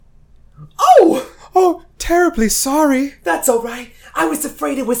terribly sorry. That's alright. I was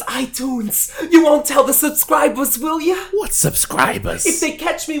afraid it was iTunes. You won't tell the subscribers, will ya? What subscribers? If they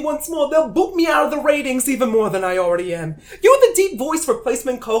catch me once more, they'll boot me out of the ratings even more than I already am. You're the deep voice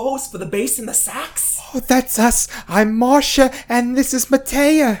replacement co-host for the bass and the sax? Oh, that's us. I'm Marcia, and this is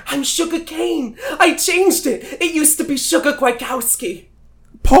Matea. I'm Sugar Cane. I changed it. It used to be Sugar Kwiatkowski.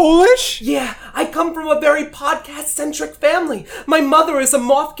 Polish? Yeah, I come from a very podcast-centric family. My mother is a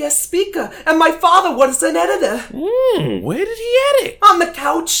moth guest speaker, and my father was an editor. Where did he edit? On the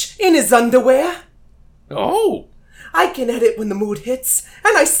couch, in his underwear. Oh. I can edit when the mood hits,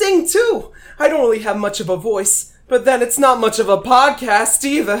 and I sing too. I don't really have much of a voice, but then it's not much of a podcast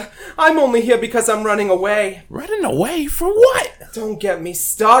either. I'm only here because I'm running away. Running away from what? Don't get me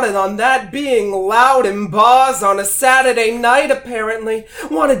started on that. Being loud in bars on a Saturday night, apparently.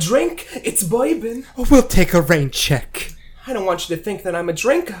 Want a drink? It's bourbon. We'll take a rain check. I don't want you to think that I'm a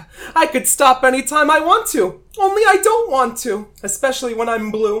drinker. I could stop anytime I want to. Only I don't want to. Especially when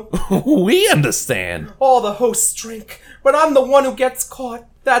I'm blue. We understand. All the hosts drink, but I'm the one who gets caught.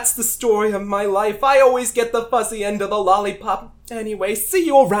 That's the story of my life. I always get the fuzzy end of the lollipop. Anyway, see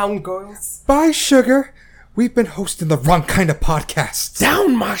you around, girls. Bye, Sugar. We've been hosting the wrong kind of podcast.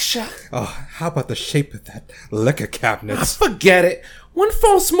 Down, Masha. Oh, how about the shape of that liquor cabinet? Forget it. One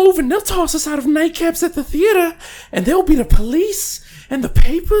false move and they'll toss us out of nightcaps at the theater. And there'll be the police and the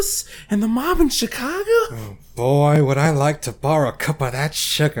papers and the mob in Chicago. Oh, boy, would I like to borrow a cup of that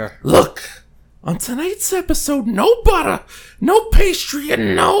sugar. Look, on tonight's episode, no butter, no pastry,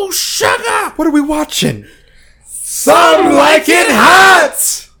 and no sugar. What are we watching? Some Like It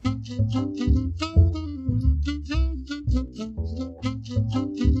Hot!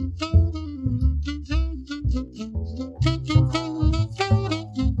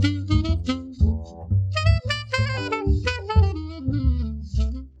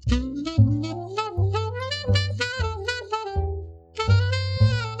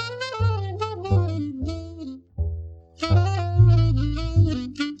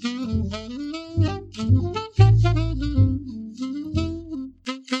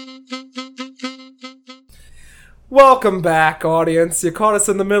 Welcome back, audience. You caught us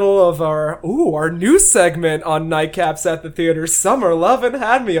in the middle of our new segment on Nightcaps at the Theater, Summer Lovin'.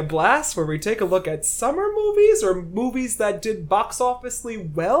 Had me a blast, where we take a look at summer movies or movies that did box officely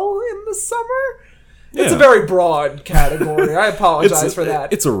well in the summer. Yeah. It's a very broad category. I apologize for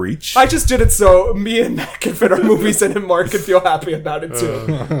that. It's a reach. I just did it so me and Matt can fit our movies in and Mark can feel happy about it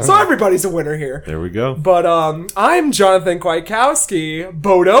too. So everybody's a winner here. There we go. But I'm Jonathan Kwiatkowski,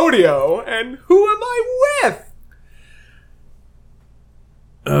 Bododio, and who am I with?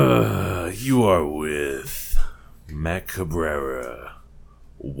 You are with Matt Cabrera,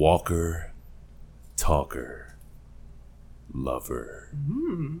 Walker, Talker, Lover,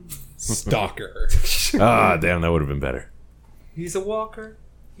 Stalker. Damn, that would have been better. He's a walker.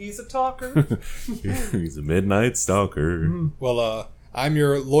 He's a talker. He's a midnight stalker. Well, I'm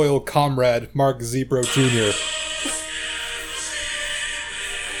your loyal comrade, Mark Zebro Jr.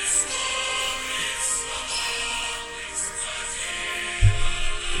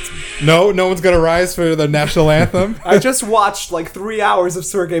 No one's gonna rise for the national anthem. I just watched like 3 hours of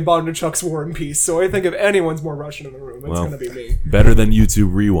Sergei Bondarchuk's War and Peace, so I think if anyone's more Russian in the room, it's gonna be me. Better than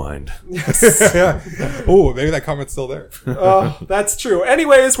YouTube Rewind. Oh, maybe that comment's still there. That's true.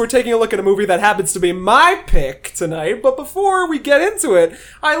 Anyways, we're taking a look at a movie that happens to be my pick tonight, but before we get into it,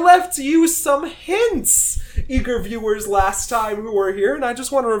 I left you some hints, eager viewers last time who were here, and I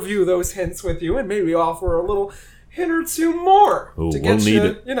just want to review those hints with you and maybe offer a little hint or two more to get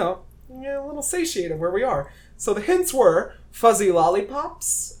a little satiated where we are. So the hints were fuzzy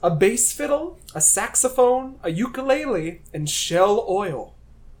lollipops, a bass fiddle, a saxophone, a ukulele, and shell oil.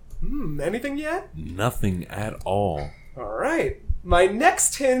 Anything yet? Nothing at all. All right. My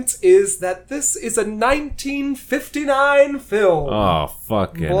next hint is that this is a 1959 film. Oh,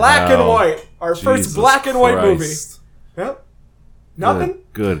 fucking Black hell. and white. Our first black and white movie. Yep. Nothing?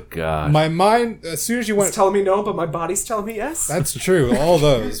 Good God. My mind, as soon as you went... It's telling me no, but my body's telling me yes. That's true, all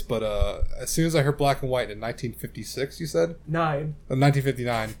those. But as soon as I heard black and white in 1956, you said?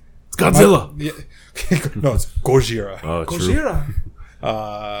 1959. It's Godzilla. No, it's Gojira. Oh, true.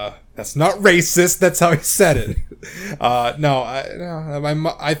 Gojira. That's not racist. That's how he said it.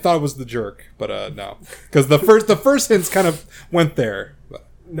 I thought it was the jerk, but no, because the first hints kind of went there.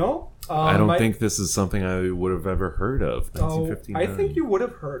 No. I don't think this is something I would have ever heard of. 1959. I think you would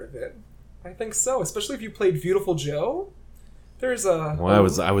have heard of it. I think so, especially if you played Beautiful Joe. There's a.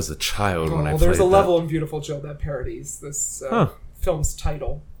 Well, I was a child when I played there's a that. level in Beautiful Joe that parodies this film's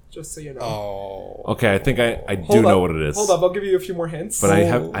title. Just so you know. Oh. Okay, I think I do know what it is. Hold up, I'll give you a few more hints. But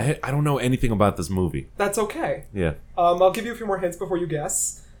I don't know anything about this movie. That's okay. Yeah. I'll give you a few more hints before you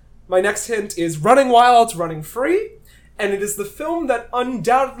guess. My next hint is Running Wild, Running Free, and it is the film that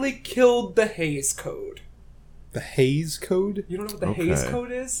undoubtedly killed the Hays Code. The Hays Code? You don't know what the Hays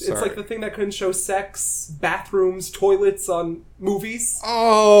Code is? Sorry. It's like the thing that couldn't show sex, bathrooms, toilets on movies.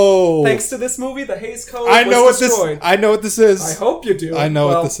 Oh! Thanks to this movie, the Hays Code I know was what destroyed. I know what this is. I hope you do. I know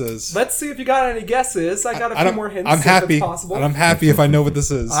what this is. Let's see if you got any guesses. I got a few more hints. I'm happy. If it's possible. And I'm happy if I know what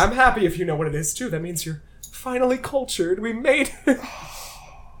this is. I'm happy if you know what it is too. That means you're finally cultured. We made it.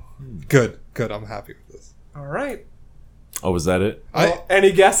 Good. I'm happy with this. All right. Oh, is that it? Well,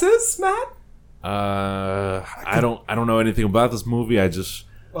 any guesses, Matt? I don't know anything about this movie.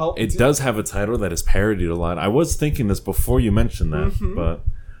 It does have a title that is parodied a lot. I was thinking this before you mentioned that, but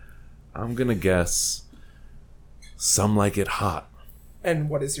I'm gonna guess Some Like It Hot. And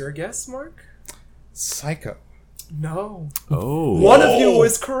what is your guess, Mark? Psycho. No. Oh. One of you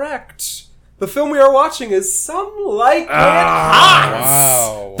was correct. The film we are watching is Some Like It Hot.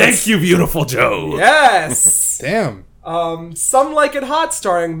 Wow. Thank you, beautiful Joe. Yes. Damn. Some Like It Hot,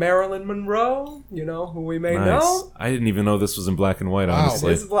 starring Marilyn Monroe. You know who we may know. I didn't even know this was in black and white. Wow.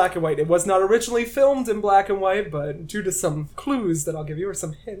 Honestly, It is black and white. It was not originally filmed in black and white, but due to some clues that I'll give you, or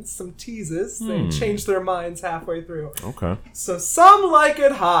some hints, some teases, they changed their minds halfway through. Okay. So, Some Like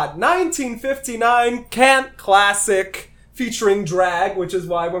It Hot, 1959 cant classic featuring drag, which is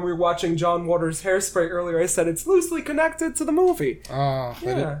why when we were watching John Waters' Hairspray earlier, I said it's loosely connected to the movie. I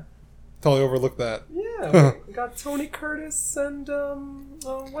Yeah. totally overlooked that. Yeah, we got Tony Curtis and,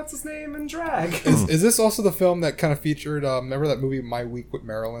 what's his name in drag? Is this also the film that kind of featured, remember that movie My Week with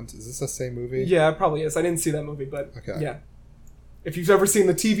Marilyn? Is this the same movie? Yeah, it probably is. I didn't see that movie, but Okay. yeah. If you've ever seen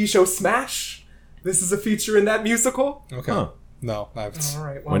the TV show Smash, this is a feature in that musical. Okay. Huh. No, I haven't. All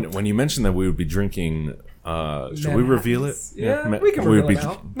right, well, When you mentioned that we would be drinking, should we reveal it? Manhattans. Yeah, we can reveal would be it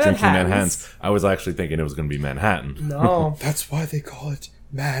now. drinking Manhattans. Manhattans. I was actually thinking it was going to be Manhattan. No. That's why they call it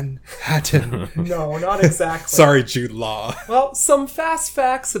Manhattan. No, not exactly. Sorry, Jude Law. Well, some fast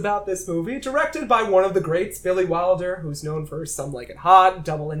facts about this movie. Directed by one of the greats, Billy Wilder, who's known for Some Like It Hot,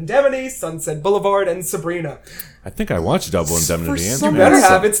 Double Indemnity, Sunset Boulevard, and Sabrina. I think I watched Double Indemnity and You better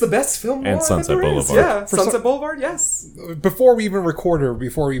have. It's the best film noir Sunset that there is. Boulevard. Yeah, Sunset Boulevard, yes. Before we even recorded, or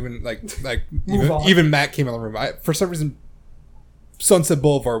before we even Move on. even Matt came in the room, for some reason, Sunset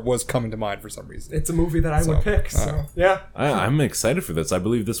Boulevard was coming to mind for some reason. It's a movie that I would pick, so yeah. I'm excited for this. I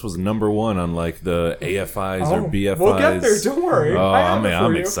believe this was #1 on like the AFIs or BFIs. We'll get there, don't worry. Oh, I have it for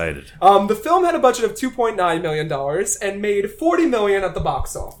I'm you. excited. The film had a budget of $2.9 million and made $40 million at the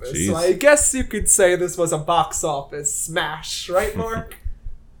box office. Jeez. So I guess you could say this was a box office smash, right, Mark?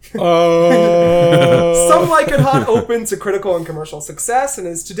 Some Like It Hot opened to critical and commercial success and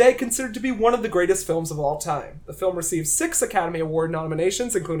is today considered to be one of the greatest films of all time. The film received 6 Academy Award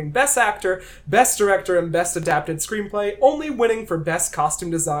nominations, including Best Actor, Best Director, and Best Adapted Screenplay, only winning for Best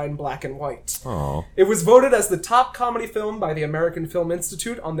Costume Design Black and White. Oh, It was voted as the top comedy film by the American Film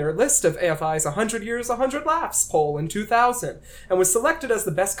Institute on their list of AFI's 100 Years, 100 Laughs poll in 2000, and was selected as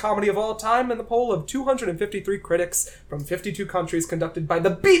the best comedy of all time in the poll of 253 critics from 52 countries conducted by the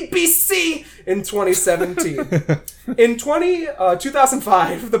BBC in 2017. In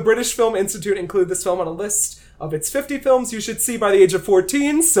 2005, the British Film Institute included this film on a list of its 50 films you should see by the age of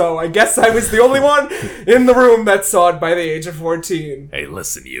 14, so I guess I was the only one in the room that saw it by the age of 14. hey,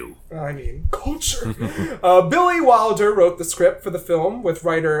 listen, you. I mean, culture. Billy Wilder wrote the script for the film with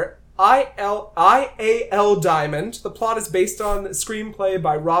writer I.A.L. Diamond. The plot is based on a screenplay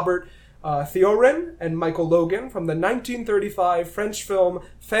by Robert Theorin and Michael Logan from the 1935 French film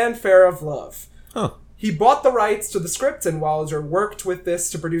Fanfare of Love. Huh. He bought the rights to the script, and Wilder worked with this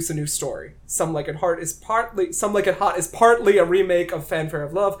to produce a new story. Some Like It Hot is partly a remake of Fanfare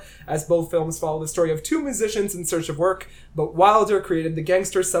of Love, as both films follow the story of 2 musicians in search of work, but Wilder created the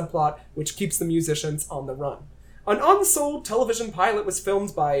gangster subplot, which keeps the musicians on the run. An unsold television pilot was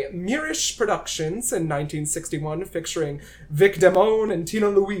filmed by Mirish Productions in 1961, featuring Vic Damone and Tina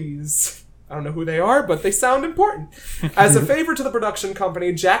Louise. I don't know who they are, but they sound important. As a favor to the production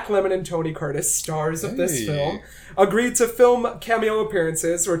company, Jack Lemmon and Tony Curtis, stars of this film, agreed to film cameo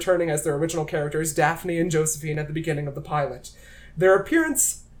appearances, returning as their original characters, Daphne and Josephine, at the beginning of the pilot. Their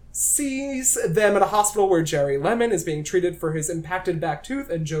appearance sees them at a hospital where Jerry Lemmon is being treated for his impacted back tooth,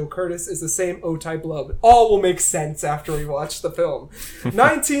 and Joe Curtis is the same O-type love. All will make sense after we watch the film.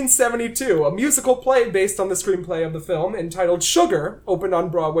 1972, a musical play based on the screenplay of the film, entitled Sugar, opened on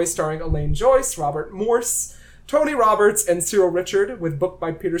Broadway, starring Elaine Joyce, Robert Morse, Tony Roberts, and Cyril Richard, with book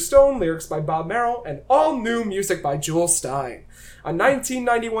by Peter Stone, lyrics by Bob Merrill, and all new music by Jewel Stein. A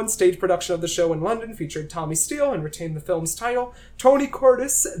 1991 stage production of the show in London featured Tommy Steele and retained the film's title. Tony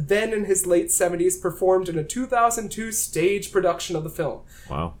Curtis, then in his late 70s, performed in a 2002 stage production of the film.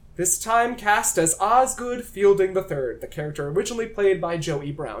 Wow. This time cast as Osgood Fielding III, the character originally played by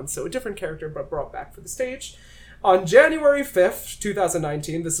Joey Brown, so a different character but brought back for the stage. On January 5th,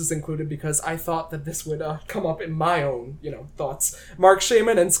 2019, this is included because I thought that this would come up in my own, thoughts. Mark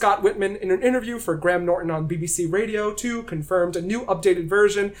Shaman and Scott Whitman, in an interview for Graham Norton on BBC Radio 2, confirmed a new updated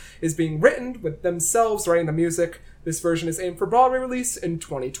version is being written, with themselves writing the music. This version is aimed for Broadway release in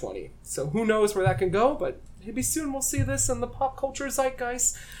 2020. So who knows where that can go, but maybe soon we'll see this in the pop culture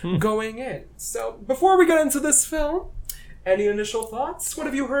zeitgeist going in. So before we get into this film, any initial thoughts? What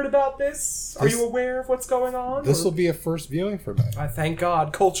have you heard about this? Are you aware of what's going on? This will be a first viewing for me. Thank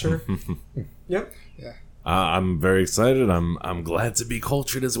God. Culture. Yep. Yeah. I'm very excited. I'm glad to be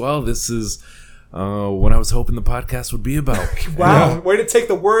cultured as well. This is what I was hoping the podcast would be about. Wow. Way to take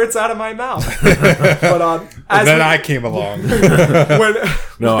the words out of my mouth. But I came along.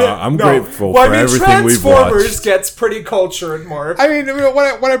 I'm grateful for everything we've watched. Transformers gets pretty cultured, Mark. I mean,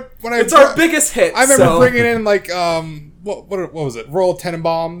 when it's our biggest hit. I remember bringing in what was it? Royal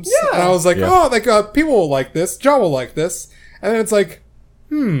Tenenbaums. Yeah. And I was like, people will like this. John will like this. And then it's like,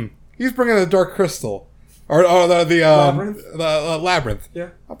 he's bringing the Dark Crystal. Or the Labyrinth. Yeah.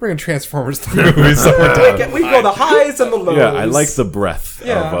 I'll bring in Transformers to the movies sometime. We go the highs and the lows. Yeah, I like the breadth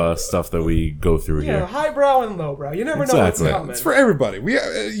of stuff that we go through here. Yeah, highbrow and lowbrow. You never know what's coming. It's for everybody.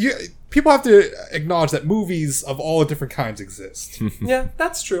 People have to acknowledge that movies of all different kinds exist. Yeah,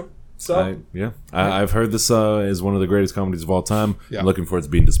 that's true. So I've heard this is one of the greatest comedies of all time. Yeah. I'm looking forward to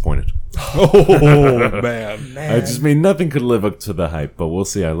being disappointed. Oh man! I just mean nothing could live up to the hype, but we'll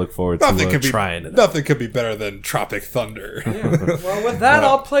see. I look forward to trying it. Nothing could be better than Tropic Thunder. Yeah. Well, with that,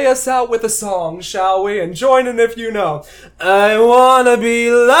 I'll play us out with a song, shall we? And join in if you know. I wanna be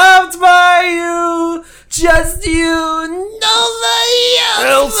loved by you, just you, nobody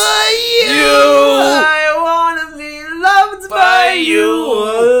else but you. I wanna be loved by you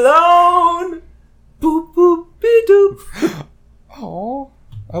alone. Boop boop be doop. Oh,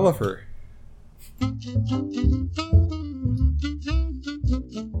 I love her.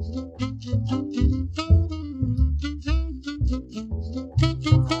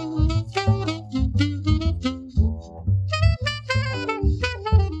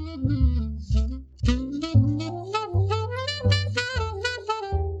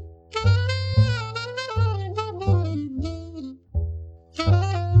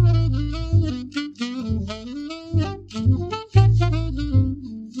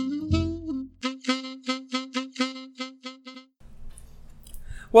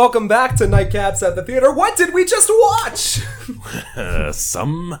 Welcome back to Nightcaps at the Theater. What did we just watch?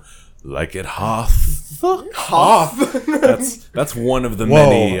 Some like it Hoth. That's one of the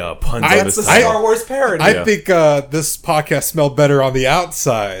many puns. That's a Star Wars parody. I think this podcast smelled better on the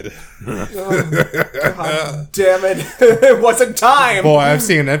outside. God damn it! It wasn't time. Boy, I'm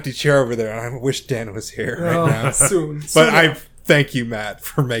seeing an empty chair over there, and I wish Dan was here right now. Soon. But I thank you, Matt,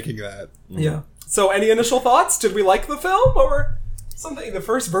 for making that. Yeah. So, any initial thoughts? Did we like the film, or something? The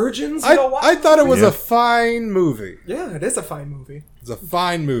First Virgins? I thought it was a fine movie. Yeah, it is a fine movie. It's a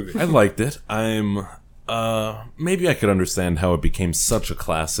fine movie. I liked it. Maybe I could understand how it became such a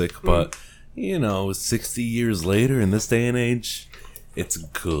classic, but 60 years later in this day and age, it's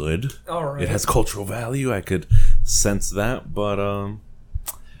good. All right. It has cultural value. I could sense that, but I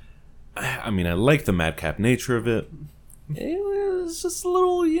like the madcap nature of it. It was just a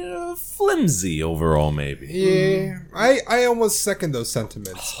little, flimsy overall, maybe. Yeah, I almost second those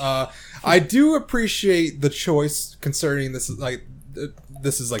sentiments. I do appreciate the choice concerning this is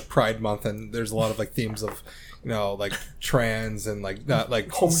like Pride Month, and there's a lot of themes of trans and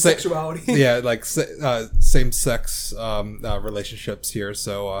homosexuality. Same sex relationships here.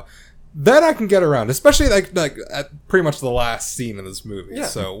 So that I can get around, especially at pretty much the last scene in this movie. Yeah.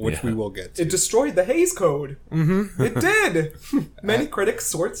 So which we will get to. It destroyed the Hays Code. Mm-hmm. It did. Many critics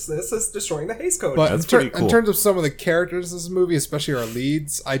sorts this as destroying the Hays Code. But that's pretty cool. In terms of some of the characters in this movie, especially our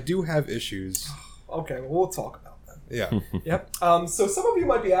leads, I do have issues. Okay, well, we'll talk about that. Yeah. Yep. So some of you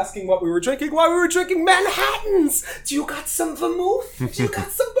might be asking what we were drinking. Why we were drinking Manhattans? Do you got some vermouth? Do you got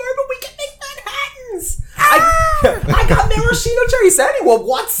some bourbon? We can make Manhattans. I got maraschino cherry sandy. Well,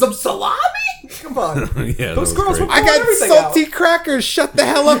 what? Some salami? Come on. Yeah, those girls were I got salty crackers. Shut the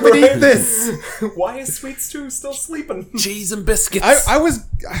hell up and eat this. Why is Sweets 2 still sleeping? Cheese and biscuits. I was.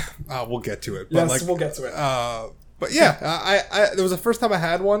 We'll get to it. But yes, we'll get to it. But yeah, I it was the first time I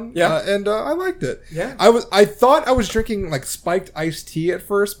had one. Yeah. And I liked it. Yeah. I thought I was drinking like spiked iced tea at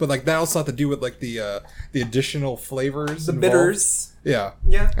first, but like that also had to do with like the additional flavors, The involved. bitters. Yeah.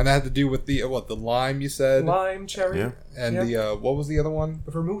 Yeah. And that had to do with the lime you said, Lime, cherry. Yeah. and the what was the other one?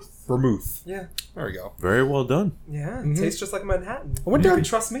 Vermouth. Vermouth. Yeah. There we go. Very well done. Yeah. It tastes just like a Manhattan. I went You down- can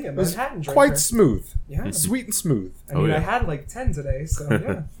trust me, a It was Manhattan drinker. quite smooth. Yeah. Sweet and smooth. I mean, Oh, yeah. I had like 10 today, so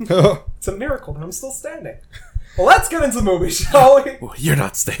yeah. It's a miracle that I'm still standing. Well, let's get into the movie, shall we? Well, you're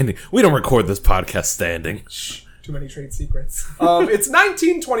not standing. We don't record this podcast standing. Too many trade secrets. It's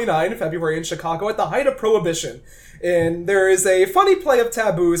 1929, February in Chicago, at the height of Prohibition. And there is a funny play of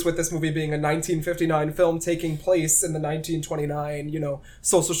taboos with this movie being a 1959 film taking place in the 1929,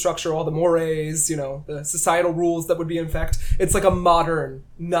 social structure, all the mores, the societal rules that would be in effect. It's like a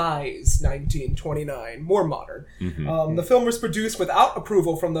modernized 1929, more modern. The film was produced without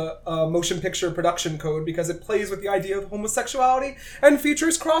approval from the Motion Picture Production Code because it plays with the idea of homosexuality and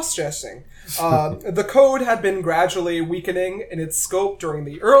features cross-dressing. The code had been gradually weakening in its scope during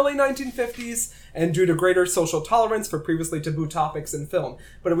the early 1950s and due to greater social tolerance for previously taboo topics in film,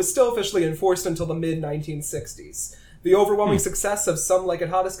 but it was still officially enforced until the mid-1960s. The overwhelming success of Some Like It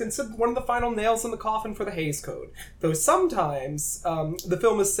Hot is considered one of the final nails in the coffin for the Hays Code, though sometimes the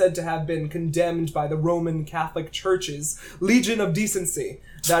film is said to have been condemned by the Roman Catholic Church's Legion of Decency.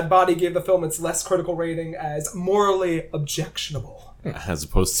 That body gave the film its less critical rating as morally objectionable. As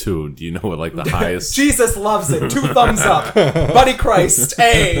opposed to, do you know what like the highest? Jesus loves it. 2 thumbs up. Buddy Christ.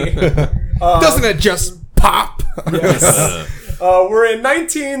 A. Doesn't it just pop? Yes. We're in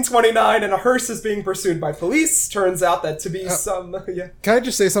 1929 and a hearse is being pursued by police. Turns out that to be some... Yeah. Can I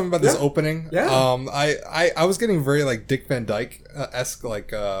just say something about this Yeah. opening? Yeah. I was getting very like Dick Van Dyke esque like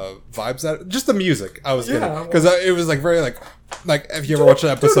vibes out. Just the music I was getting because it was like very like if you ever watch an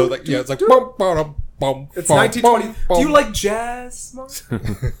episode like it's like bum, bum, bum, It's bum, 1920. bum, Do you bum. like jazz, Mark?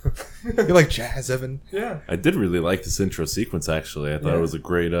 You like jazz, Evan? Yeah. I did really like this intro sequence, actually. I thought Yeah. it was a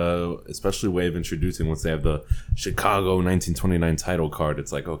great, especially way of introducing once they have the Chicago 1929 title card.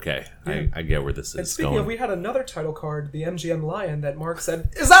 It's like, okay, I get where this And is speaking going. of, we had another title card, the MGM Lion, that Mark said,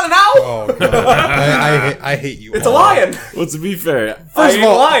 "Is that an owl? Oh god, I hate you. It's a all. lion. Well, to be fair, First of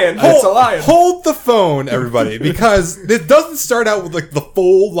all, lion. It's a lion." Hold the phone, everybody, because it doesn't start out with like the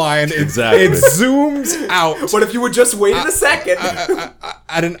full lion. Exactly. It zooms out But if you would just wait a second,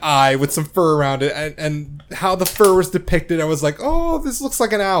 at an eye with some fur around it, and how the fur was depicted, I was like, oh, this looks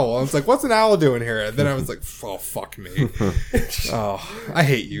like an owl. I was like, what's an owl doing here? And then I was like, oh, fuck me. Oh, I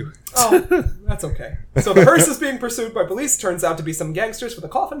hate you. oh, that's okay. So the hearse is being pursued by police. Turns out to be some gangsters with a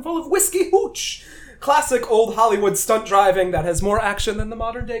coffin full of whiskey hooch. Classic old Hollywood stunt driving that has more action than the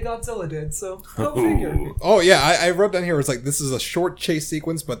modern day Godzilla did. So go figure. Oh, yeah, I wrote down here, it was like, this is a short chase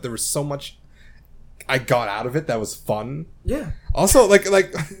sequence, but there was so much I got out of it that was fun. Yeah, Also, like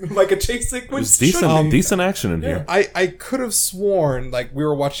like a chase sequence. there's should be. decent action in here. I could have sworn like we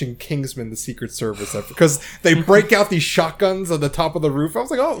were watching Kingsman: The Secret Service because they break out these shotguns on the top of the roof. I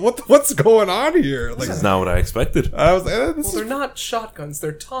was like, oh, what's going on here? Like, It's not what I expected. I was like, this Well, is they're not shotguns;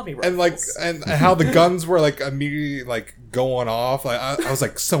 they're Tommy rifles. and like and how the guns were like immediately like going off. Like I was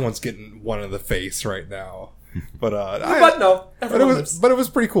like, someone's getting one in the face right now. But but no, everyone lives. but it was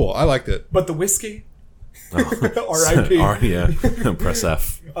pretty cool. I liked it. But the whiskey. R.I.P. Yeah. Press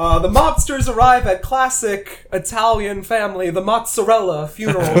F. The mobsters arrive at classic Italian family, the Mozzarella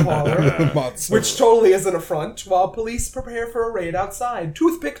funeral parlor, which totally is an affront, while police prepare for a raid outside.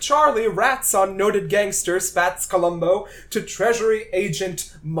 Toothpick Charlie rats on noted gangster Spats Colombo to Treasury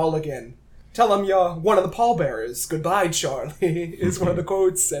Agent Mulligan. Tell him you're one of the pallbearers. Goodbye, Charlie, is one of the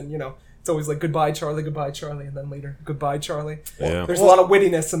quotes, and it's always like, goodbye, Charlie, and then later, goodbye, Charlie. Yeah. There's a lot of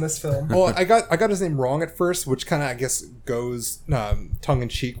wittiness in this film. Well, I got his name wrong at first, which kind of I guess goes tongue in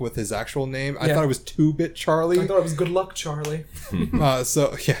cheek with his actual name. I Yeah. thought it was 2-Bit Charlie. I thought it was good luck, Charlie.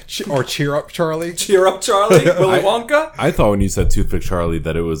 So yeah, or Cheer Up Charlie. Cheer up, Charlie. Willy Wonka. I thought when you said Toothpick Charlie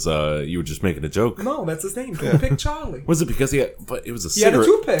that it was you were just making a joke. No, that's his name. Toothpick Charlie. Was it because he had? But it was a had a cigarette.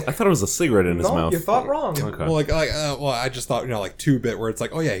 toothpick. I thought it was a cigarette in his No, mouth. you thought wrong. Okay. Well, well, I just thought like 2-Bit, where it's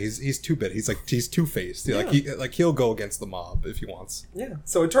like, oh yeah, he's 2-Bit. He's two-faced. Like he'll go against the mob if he wants. Yeah.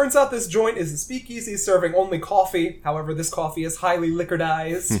 So it turns out this joint is a speakeasy serving only coffee. However, this coffee is highly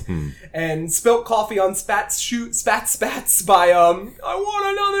liquorized. And spilt coffee on spats by I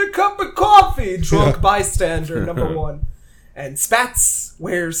want another cup of coffee. Drunk bystander number 1. And Spats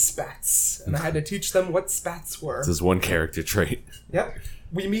wears spats. And I had to teach them what spats were. This is one character trait. Yep.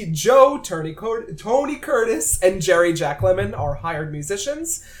 We meet Joe, Tony Curtis, and Jerry Jack Lemmon, our hired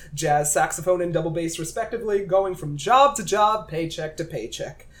musicians, jazz, saxophone, and double bass respectively, going from job to job, paycheck to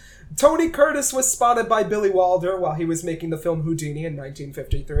paycheck. Tony Curtis was spotted by Billy Wilder while he was making the film Houdini in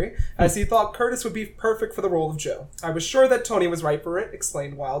 1953, as he thought Curtis would be perfect for the role of Joe. I was sure that Tony was right for it,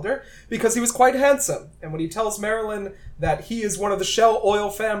 explained Wilder, because he was quite handsome, and when he tells Marilyn that he is one of the Shell Oil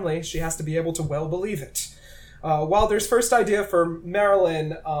family, she has to be able to well believe it. Wilder's first idea for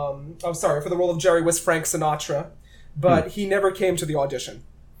Marilyn, for the role of Jerry was Frank Sinatra, but he never came to the audition,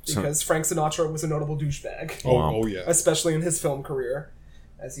 because Frank Sinatra was a notable douchebag. Oh yeah. Especially in his film career,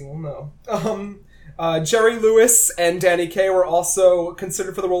 as you will know. Jerry Lewis and Danny Kaye were also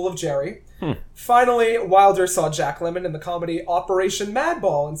considered for the role of Jerry. Finally, Wilder saw Jack Lemmon in the comedy Operation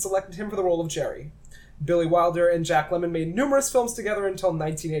Madball and selected him for the role of Jerry. Billy Wilder and Jack Lemmon made numerous films together until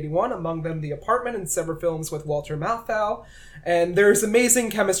 1981, among them The Apartment and several films with Walter Matthau. And there's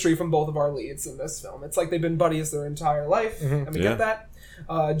amazing chemistry from both of our leads in this film. It's like they've been buddies their entire life, and we get that.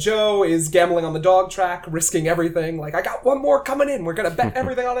 Joe is gambling on the dog track, risking everything. Like, I got one more coming in. We're going to bet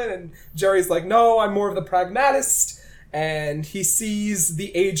everything on it. And Jerry's like, no, I'm more of the pragmatist. And he sees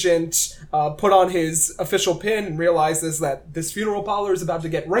the agent put on his official pin and realizes that this funeral parlor is about to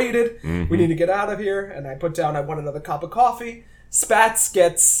get raided. We need to get out of here. And I put down, I want another cup of coffee. Spats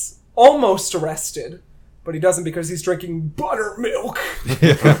gets almost arrested, but he doesn't because he's drinking buttermilk.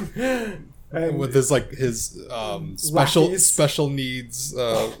 And with his special needs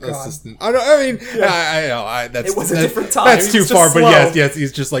assistant. I know. It was a different time. That's too far. Slow. But yes,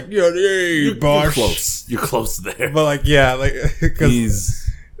 he's just like, hey, boss. You're close there. But because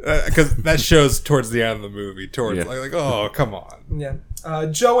that shows towards the end of the movie. Oh, come on. Yeah.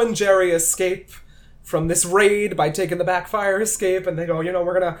 Joe and Jerry escape from this raid by taking the backfire escape, and they go,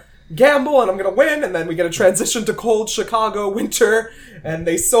 we're gonna gamble and I'm gonna win, and then we get a transition to cold Chicago winter, and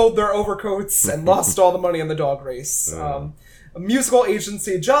they sold their overcoats and lost all the money in the dog race. A musical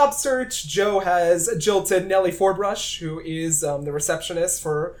agency job search. Joe has jilted Nellie Forbrush, who is the receptionist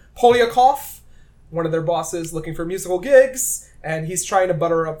for Polyakov, one of their bosses looking for musical gigs, and he's trying to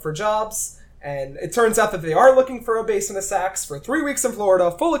butter her up for jobs. And it turns out that they are looking for a bass and a sax for 3 weeks in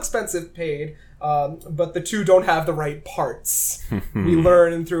Florida, full expensive paid, but the two don't have the right parts. We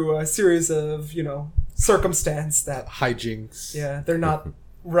learn through a series of, circumstance that... hijinks. Yeah, they're not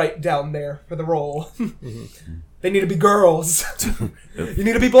right down there for the role. They need to be girls. You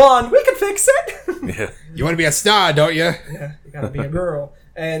need to be blonde. We can fix it. Yeah. You want to be a star, don't you? Yeah, you gotta be a girl.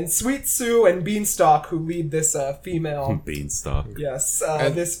 And Sweet Sue and Beanstalk, who lead this female... Beanstalk. Yes,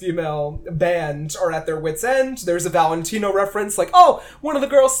 this female band are at their wits' end. There's a Valentino reference, like, one of the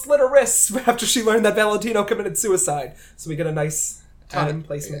girls slit her wrists after she learned that Valentino committed suicide. So we get a nice time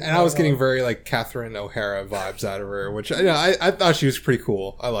placement. And I was getting very, Catherine O'Hara vibes out of her, which, I thought she was pretty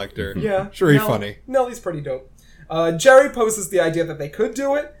cool. I liked her. Yeah. She's really funny. Nellie's pretty dope. Jerry poses the idea that they could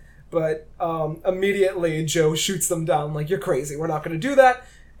do it, but immediately Joe shoots them down like, you're crazy, we're not going to do that.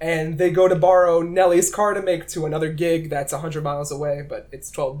 And they go to borrow Nellie's car to make to another gig that's 100 miles away, but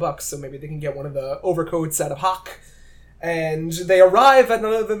it's $12, so maybe they can get one of the overcoats out of Hock. And they arrive at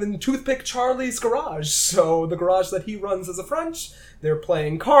none other than Toothpick Charlie's garage. So the garage that he runs as a front, they're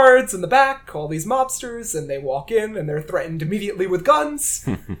playing cards in the back, all these mobsters, and they walk in and they're threatened immediately with guns.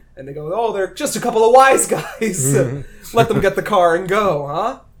 And they go, they're just a couple of wise guys. Let them get the car and go,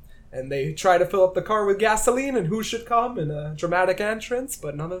 huh? And they try to fill up the car with gasoline, and who should come in a dramatic entrance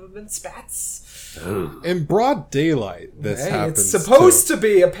but none other than Spats. In broad daylight, this happens. It's supposed to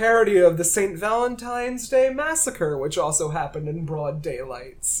be a parody of the St. Valentine's Day Massacre, which also happened in broad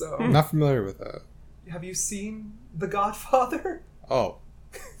daylight. So, not familiar with that. Have you seen The Godfather? Oh,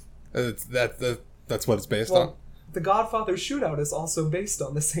 that's what it's based on. The Godfather shootout is also based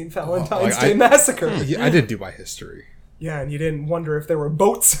on the St. Valentine's Day Massacre. I didn't do my history. Yeah, and you didn't wonder if there were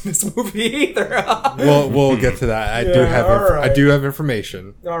boats in this movie either. We'll get to that. I do have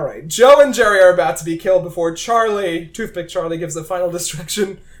information. All right. Joe and Jerry are about to be killed before Toothpick Charlie, gives a final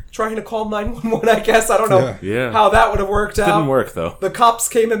distraction, trying to call 911, I guess. I don't know how that would have worked out. Didn't work, though. The cops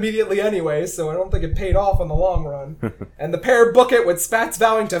came immediately anyway, so I don't think it paid off in the long run. And the pair book it with Spats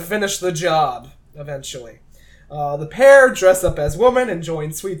vowing to finish the job, eventually. The pair dress up as women and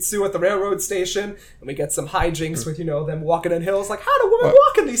join Sweet Sue at the railroad station, and we get some hijinks with, them walking in hills. Like, how do women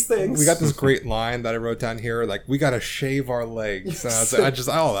walk in these things? We got this great line that I wrote down here, like, we gotta shave our legs. Yes. And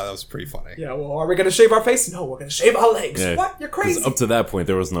that was pretty funny. Yeah, well, are we gonna shave our face? No, we're gonna shave our legs. Yeah. What? You're crazy. Up to that point,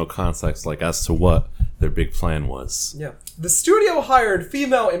 there was no context, as to what their big plan was. Yeah. The studio hired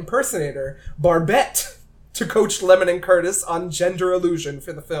female impersonator Barbette to coach Lemmon and Curtis on gender illusion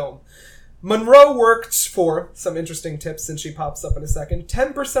for the film. Monroe worked for, some interesting tips since she pops up in a second,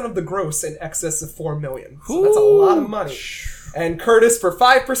 10% of the gross in excess of $4 million. So that's a lot of money. And Curtis for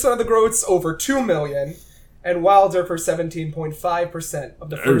 5% of the gross, over $2 million. and Wilder for 17.5% of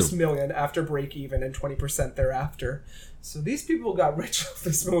the first million after break even and 20% thereafter. So these people got rich off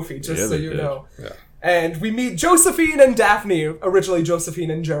this movie, just so you know. Yeah. And we meet Josephine and Daphne, originally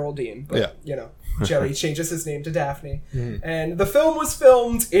Josephine and Geraldine, but Jerry changes his name to Daphne. And the film was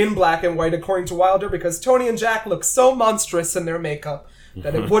filmed in black and white, according to Wilder, because Tony and Jack look so monstrous in their makeup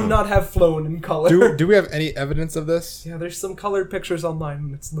that it would not have flown in color. Do we have any evidence of this? Yeah, there's some colored pictures online,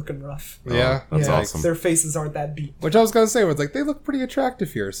 and it's looking rough. Yeah, that's awesome. Their faces aren't that beat. Which I was gonna say was like they look pretty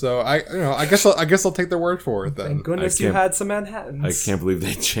attractive here, so I guess I'll take their word for it then. Thank goodness you had some Manhattans. I can't believe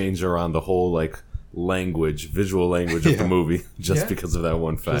they changed around the whole visual language of the movie just because of that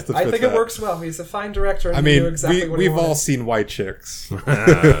one fact. I think it works well. He's a fine director. And he knew exactly what he we've wanted. all seen white chicks.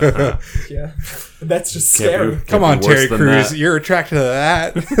 Yeah, that's just scary. Come on, Terry Crews, you're attracted to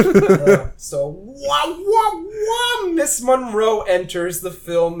that. So, Miss Monroe enters the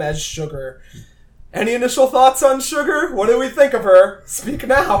film as Sugar. Any initial thoughts on Sugar? What do we think of her? Speak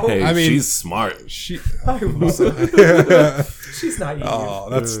now. Hey, I mean, she's smart. She's naive. Oh,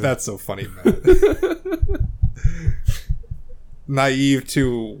 that's so funny, man. Naive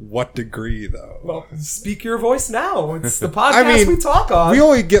to what degree, though? Well, speak your voice now. It's the podcast we talk on. We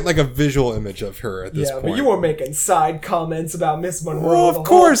only get like a visual image of her at this point. But you were making side comments about Miss Monroe. Well, of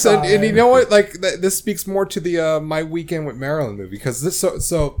course, and you know what? Like this speaks more to the My Weekend with Marilyn movie, because this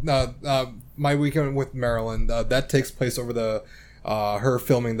My Weekend with Marilyn that takes place over the her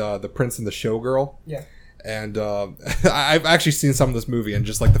filming the Prince and the Showgirl. Yeah. And I've actually seen some of this movie, and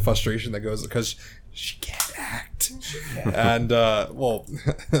just like the frustration that goes because she can't act. And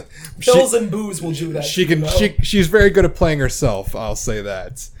pills and booze will do that. She can. She's very good at playing herself. I'll say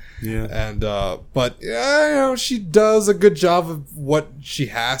that. Yeah. And but she does a good job of what she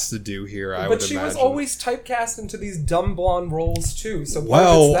has to do here. But she was always typecast into these dumb blonde roles too. So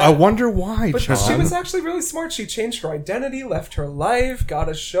I wonder why. But John. She was actually really smart. She changed her identity, left her life, got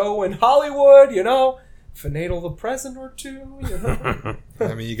a show in Hollywood. Finagle the present or two.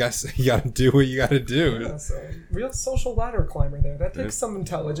 I mean, you gotta do what you gotta do. Yeah, so real social ladder climber there. That takes some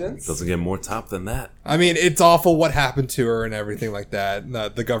intelligence. Doesn't get more top than that. I mean, it's awful what happened to her and everything like that.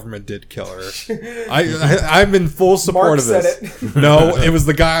 The government did kill her. I'm in full support of this. Mark said it. No, it was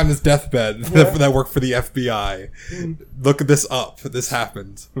the guy on his deathbed that worked for the FBI. Look this up. This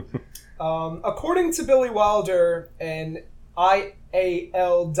happened. According to Billy Wilder and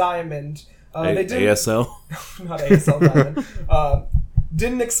IAL Diamond. They didn't, ASL? Not ASL Diamond.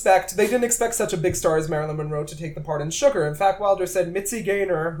 They didn't expect such a big star as Marilyn Monroe to take the part in Sugar. In fact, Wilder said Mitzi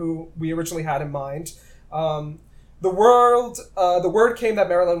Gaynor, who we originally had in mind, the word came that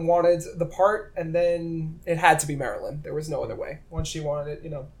Marilyn wanted the part, and then it had to be Marilyn. There was no other way. Once she wanted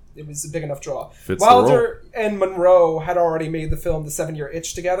it, it was a big enough draw. Wilder and Monroe had already made the film The 7 Year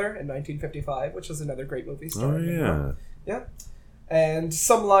Itch together in 1955, which is another great movie. Oh, yeah. Monroe. Yeah. And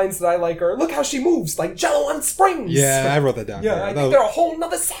some lines that I like are, look how she moves, like Jello on springs. Yeah, I wrote that down. Yeah, I think they're a whole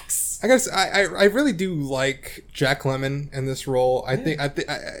nother sex. I guess I really do like Jack Lemmon in this role. I think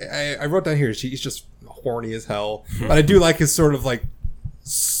I wrote down here he's just horny as hell, but I do like his sort of like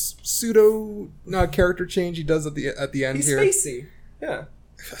pseudo character change he does at the end. He's here. Spacey. Yeah.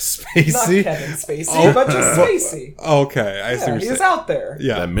 Spacey? Not Kevin Spacey, but just Spacey. Okay, I see what you're saying. Out there.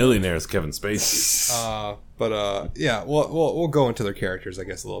 Yeah, that millionaire is Kevin Spacey. We'll go into their characters, I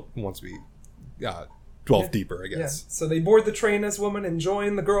guess, a little once we delve deeper, I guess. Yeah. So they board the train as women and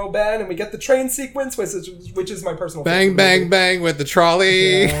join the girl band, and we get the train sequence, which is my personal favorite. Bang, bang with the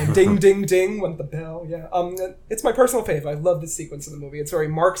trolley. Yeah, ding, ding, ding with the bell. Yeah, it's my personal favorite. I love this sequence in the movie. It's very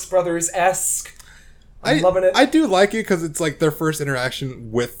Marx Brothers-esque. I'm loving it. I do like it because it's like their first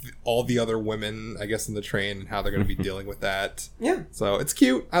interaction with all the other women, I guess, in the train and how they're going to be dealing with that. Yeah. So it's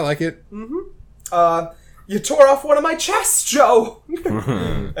cute. I like it. Mm-hmm. You tore off one of my chests, Joe!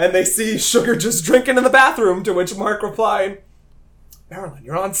 And they see Sugar just drinking in the bathroom, to which Mark replied, Marilyn,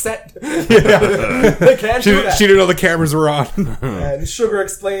 you're on set. They can't do that. She didn't know the cameras were on. And Sugar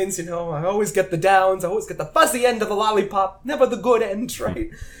explains, I always get the downs, I always get the fuzzy end of the lollipop, never the good end, right?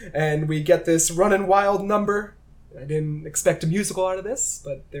 And we get this Runnin' Wild number. I didn't expect a musical out of this,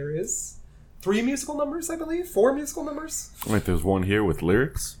 but there is 3 musical numbers, I believe. 4 musical numbers. Wait, there's one here with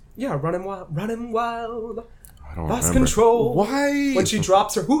lyrics? Yeah, Runnin' Wild, I don't lost remember. Control. Why? When she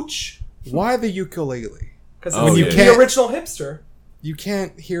drops her hooch. Why the ukulele? Because it's the original hipster. You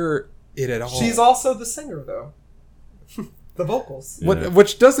can't hear it at all. She's also the singer, though. The vocals. Yeah.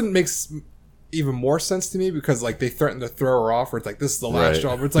 Which doesn't make even more sense to me, because like they threaten to throw her off, where it's like, this is the last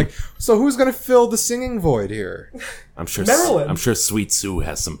job. Where it's like, so who's going to fill the singing void here? I'm sure Marilyn. I'm sure Sweet Sue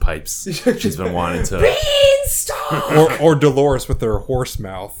has some pipes. She's been wanting to. Beanstalk! or Dolores with her horse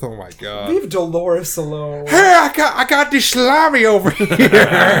mouth. Oh my god. Leave Dolores alone. Hey, I got this salami over here.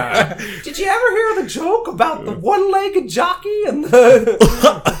 Did you ever hear the joke about the one-legged jockey and the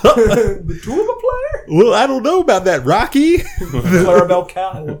tuba player? Well, I don't know about that, Rocky. Clarabelle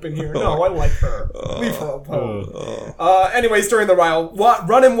Cow up in here. No, I like her. Leave her alone. Anyways, during the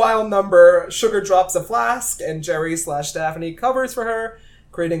running wild number, Sugar drops a flask, and Jerry/Daphne covers for her,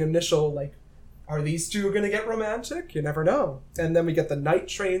 creating initial, like, are these two going to get romantic? You never know. And then we get the night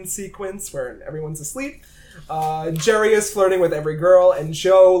train sequence where everyone's asleep. Jerry is flirting with every girl, and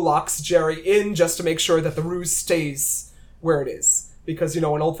Joe locks Jerry in just to make sure that the ruse stays where it is. Because, in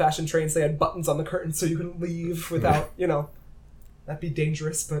old-fashioned trains, they had buttons on the curtains so you couldn't leave without, that'd be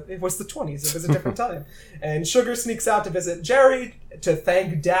dangerous, but it was the 20s. It was a different time. And Sugar sneaks out to visit Jerry to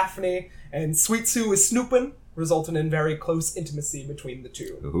thank Daphne, and Sweet Sue is snooping, resulting in very close intimacy between the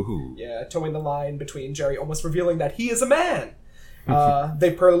two. Ooh. Yeah, towing the line between Jerry almost revealing that he is a man.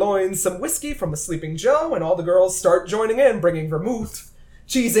 They purloin some whiskey from a sleeping Joe, and all the girls start joining in, bringing vermouth,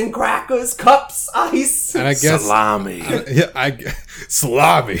 cheese and crackers, cups, ice, and I guess salami.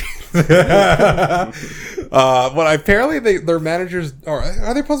 Salami. Well, apparently their managers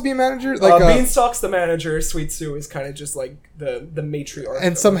are they supposed to be a manager? Like Beanstalk's the manager. Sweet Sue is kind of just like the matriarch.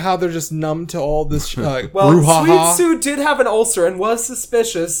 And somehow they're just numb to all this. Well, brouhaha. Sweet Sue did have an ulcer and was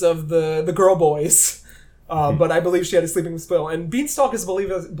suspicious of the girl boys. But I believe she had a sleeping spill, and Beanstalk is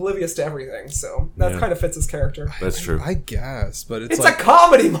oblivious to everything, so that kind of fits his character. That's true. I guess, but it's a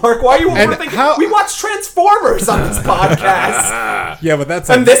comedy, Mark. Why are you overthinking? We watch Transformers on this podcast. Yeah, but that's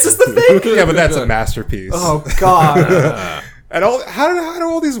and this is the thing. Yeah, but that's a masterpiece. Oh God. And how do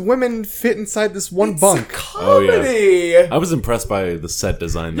all these women fit inside this one bunk? It's a comedy. I was impressed by the set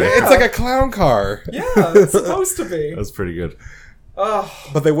design there. Yeah. It's like a clown car. Yeah, it's supposed to be. That's pretty good.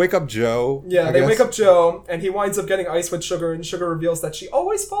 But they wake up Joe. Yeah, they wake up Joe, and he winds up getting ice with Sugar, and Sugar reveals that she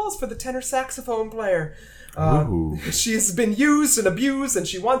always falls for the tenor saxophone player. She's been used and abused, and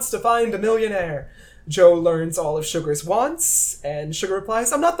she wants to find a millionaire. Joe learns all of Sugar's wants, and Sugar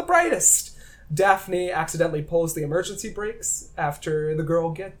replies, "I'm not the brightest." Daphne accidentally pulls the emergency brakes after the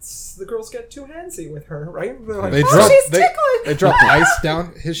girls get too handsy with her, right? Like, they drop ice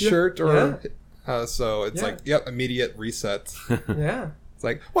down his shirt, or so it's like, immediate reset. Yeah. It's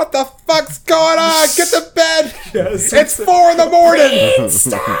like, what the fuck's going on? Get to bed! Yes, it's 4 a.m.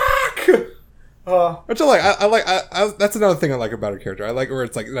 Stack! Which I like. That's another thing I like about her character. I like where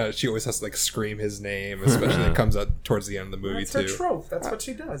it's like she always has to like scream his name, especially when it comes out towards the end of the movie. That's her trope. That's what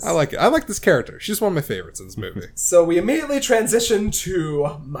she does. I like it. I like this character. She's one of my favorites in this movie. So we immediately transition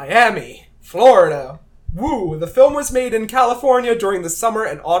to Miami, Florida. Woo! The film was made in California during the summer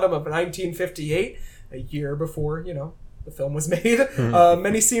and autumn of 1958, a year before, the film was made.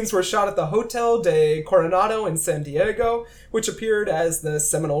 Many scenes were shot at the Hotel de Coronado in San Diego, which appeared as the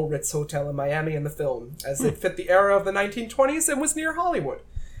seminal Ritz Hotel in Miami in the film, as it fit the era of the 1920s and was near Hollywood.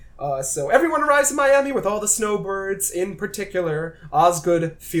 So everyone arrives in Miami with all the snowbirds, in particular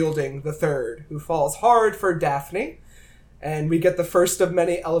Osgood Fielding III, who falls hard for Daphne. And we get the first of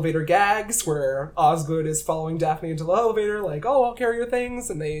many elevator gags where Osgood is following Daphne into the elevator, like, "Oh, I'll carry your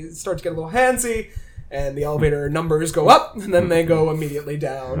things," and they start to get a little handsy. And the elevator numbers go up, and then they go immediately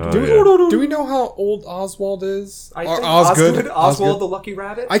down. Do we know how old Oswald is? I think Oswald the Lucky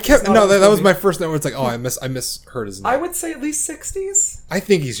Rabbit. That was my first note. Where it's like, I misheard his name. I would say at least 60s. I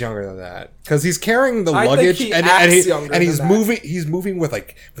think he's younger than that because he's carrying the luggage and he's moving. He's moving with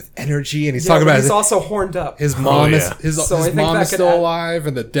energy, and he's talking about. He's also horned up. His mom is still alive,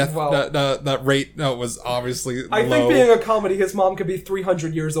 and the death that rate was obviously. I think being a comedy, his mom could be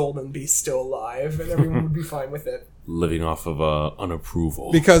 300 years old and be still alive, and everyone would be fine with it. Living off of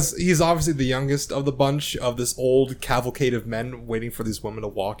unapproval. Because he's obviously the youngest of the bunch of this old cavalcade of men waiting for these women to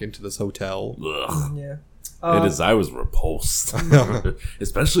walk into this hotel. Ugh. Yeah. I was repulsed.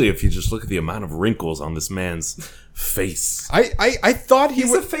 Especially if you just look at the amount of wrinkles on this man's face. I thought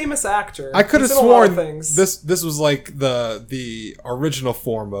he's a famous actor. I could have sworn this was like the original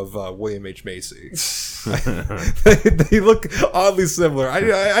form of William H. Macy. they look oddly similar.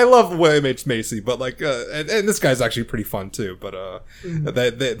 I love William H. Macy, but and this guy's actually pretty fun too. But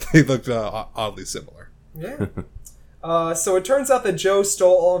they looked oddly similar. Yeah. So it turns out that Joe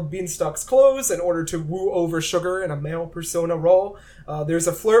stole all of Beanstalk's clothes in order to woo over Sugar in a male persona role. There's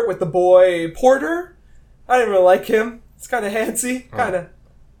a flirt with the boy Porter. I didn't really like him. It's kind of handsy, kind of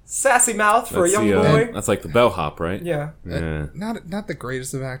sassy mouth for a young boy. That's like the bellhop, right? Yeah. Not the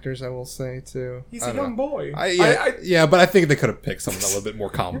greatest of actors, I will say, too. He's a young boy. But I think they could have picked someone a little bit more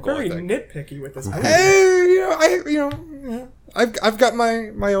comical. You're very nitpicky with this movie. I've got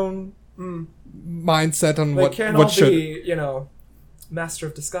my own mindset on They what can't what all should be, Master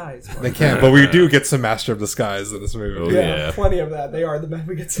of Disguise. they can, but we do get some Master of Disguise in this movie. Oh, Yeah, Yeah. plenty of that. They are the men.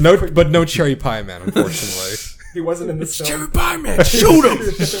 We get some No, but no Cherry Pie Man, unfortunately. he wasn't in this film. Pie Man, shoot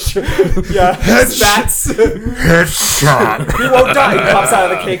him! Yeah, bats. He Headshot. won't die. He pops out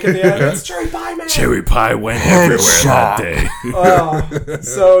of the cake in the end. It's Cherry Pie Man. Cherry pie went everywhere that day.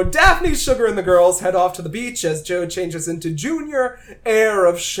 So Daphne, Sugar, and the girls head off to the beach as Joe changes into Junior, heir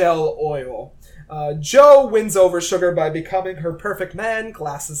of Shell Oil. Joe wins over Sugar by becoming her perfect man,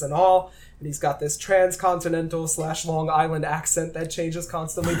 glasses and all. And he's got this transcontinental / Long Island accent that changes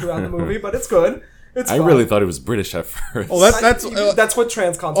constantly throughout the movie, but it's good. It's I fun. really thought it was British at first. Well, That's what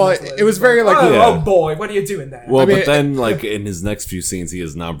transcontinental is. it was very like oh boy, what are you doing there? Well, I mean, but then, like, in his next few scenes, he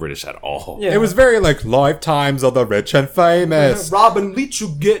is not British at all. Yeah. it was very like lifetimes of the rich and famous. Robin Leach, you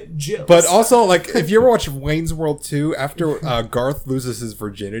get jealous. But also, like, if you ever watch Wayne's World 2, after Garth loses his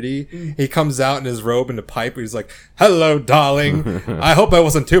virginity, he comes out in his robe and a pipe, and he's like, "Hello, darling. I hope I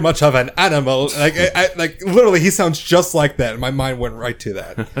wasn't too much of an animal." Like, like literally, he sounds just like that, and my mind went right to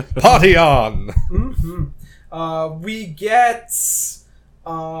that. Party on! We get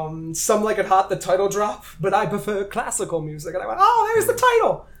Some Like It Hot, the title drop, but I prefer classical music. And I went, oh, there's the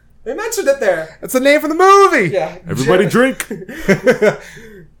title. They mentioned it there. That's the name for the movie! Yeah. Everybody drink.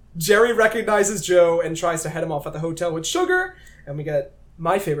 Jerry recognizes Joe and tries to head him off at the hotel with Sugar, and we get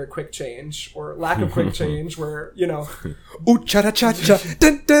my favorite quick change, or lack of quick change, where, Ooh, cha-cha-cha-cha.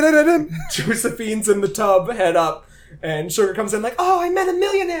 Dun, dun, dun, dun, dun. Josephine's in the tub, head up, and Sugar comes in like, oh, I met a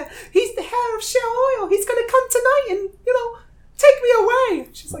millionaire. He's the heir of Shell Oil. He's gonna come tonight and, take me away.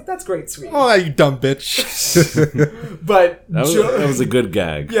 She's like, that's great, sweetie. Oh, you dumb bitch. But That was a good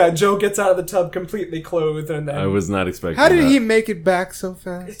gag. yeah, Joe gets out of the tub completely clothed, and then I was not expecting How did that. he make it back so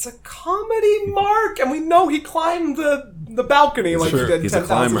fast? it's a comedy, Mark, and we know he climbed the balcony like True. he did He's a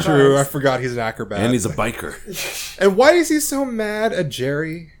 10,000 climber. True, I times. forgot he's an acrobat. And he's a biker. And why is he so mad at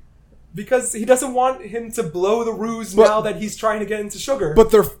Jerry? Because he doesn't want him to blow the ruse But- now that he's trying to get into Sugar. But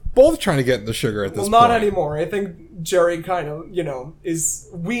they're both trying to get into Sugar at this well, point. not anymore. I think Jerry kind of, is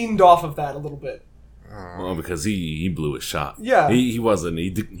weaned off of that a little bit. Well, because he blew his shot. Yeah. He wasn't.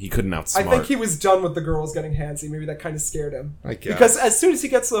 He couldn't outsmart. I think he was done with the girls getting handsy. Maybe that kind of scared him. I guess. Because as soon as he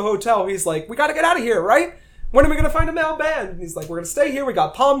gets to the hotel, he's like, we gotta get out of here, right? When are we gonna find a male band? And he's like, we're gonna stay here. We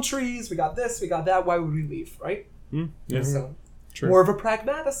got palm trees. We got this. We got that. Why would we leave, right? Yeah. So, True. more of a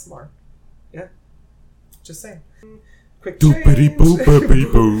pragmatist, Mark. Yeah. Just saying. Quick Doopity change.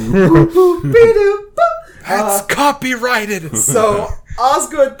 boopity boo. Boop-a-doo-boop. That's copyrighted. So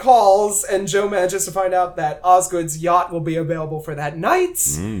Osgood calls, and Joe manages to find out that Osgood's yacht will be available for that night.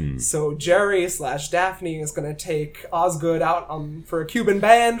 So Jerry / Daphne is going to take Osgood out for a Cuban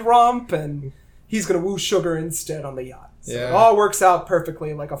band romp, and he's going to woo Sugar instead on the yacht. So Yeah. it all works out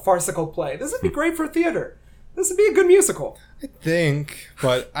perfectly like a farcical play. This would be great for theater. This would be a good musical. I think,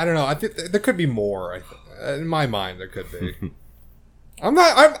 but I don't know. I think there could be more. In my mind, there could be. I'm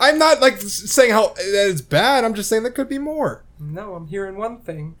not like saying how that it's bad. I'm just saying there could be more. No, I'm hearing one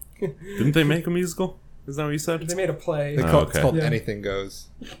thing. Didn't they make a musical? Is that what you said? They made a play. It's okay. called Yeah. Anything Goes.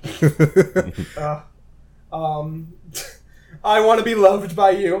 I Want to Be Loved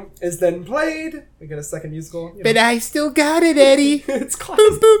by You is then played. We get a second musical. But I still got it, Eddie. It's classic.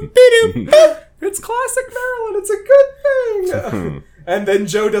 It's classic Maryland. It's a good thing. And then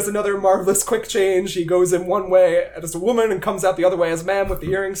Joe does another marvelous quick change. He goes in one way as a woman and comes out the other way as a man with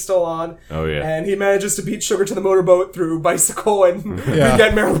the earrings still on. Oh, yeah. And he manages to beat Sugar to the motorboat through bicycle, and Yeah. we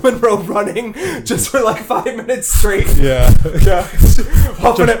get Marilyn Monroe running just for like 5 minutes straight. Yeah. Yeah.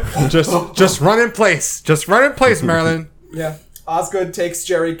 Huffing it. Just run in place. Just run in place, Marilyn. Yeah. Osgood takes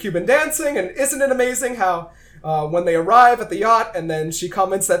Jerry Cuban dancing, and isn't it amazing how when they arrive at the yacht, and then she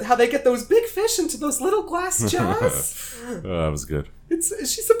comments that how they get those big fish into those little glass jars. That was good.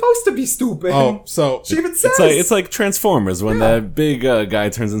 She's supposed to be stupid. Oh, so She even says It's like Transformers when that big guy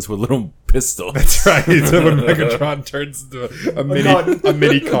turns into a little pistol. that's right. So when Megatron turns into a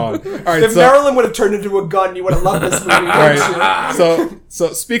mini con. All right, if so Marilyn would have turned into a gun, you would have loved this movie. all Wouldn't you? right.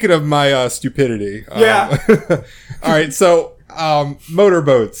 So speaking of my stupidity. Yeah. all right. So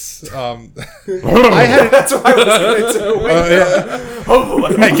motorboats. I had That's what I was going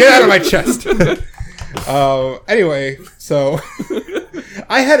to do. Hey, get out of my chest. Anyway, so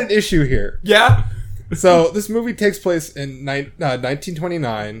I had an issue here. Yeah. So this movie takes place in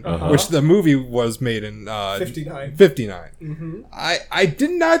 1929, which the movie was made in 59. 59. I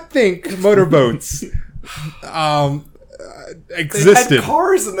did not think motorboats They existed. had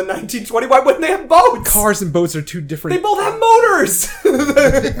cars in the 1920s. Why wouldn't they have boats? Cars and boats are two They different. both have motors.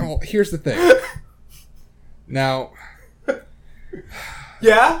 Well, here's the thing. Now,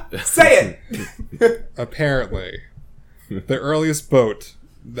 Yeah? Say it! Apparently, the earliest boat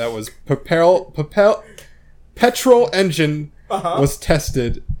that was petrol engine was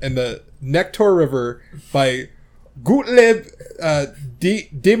tested in the Nectar River by Gottlieb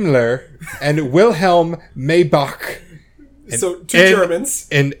Daimler and Wilhelm Maybach. So, two Germans.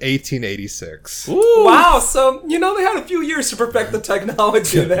 In 1886. Ooh. Wow, so, they had a few years to perfect the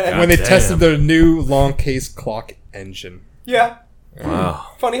technology then. When they tested their new long case clock engine. Yeah. Wow.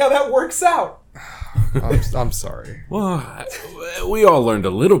 Funny how that works out. I'm sorry. Well, we all learned a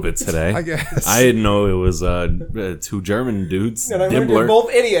little bit today. I guess. I didn't know it was two German dudes. And I learned you're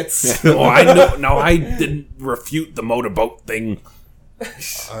both idiots. Oh, I know. No, I didn't refute the motorboat thing.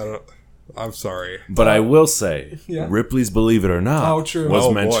 I'm sorry. But I will say, Yeah. Ripley's Believe It or Not true. was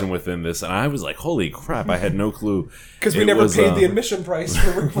Oh, mentioned boy. within this. And I was like, holy crap, I had no clue. Because we It never was, paid the admission price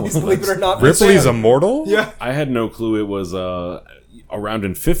for Ripley's Believe It or Not. Ripley's museum. immortal? Yeah. I had no clue it was around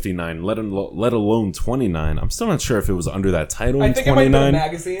in 59, let alone 29. I'm still not sure if it was under that title I in think it might have been a 29.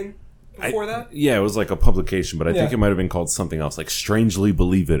 magazine before that. Yeah, it was like a publication, but I think Yeah. it might have been called something else, like Strangely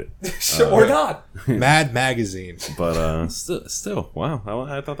Believe It. Or not. Mad Magazine. But still, wow,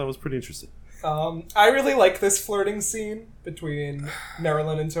 I thought that was pretty interesting. I really like this flirting scene between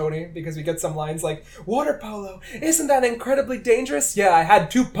Marilyn and Tony because we get some lines like, "Water polo, isn't that incredibly dangerous? Yeah, I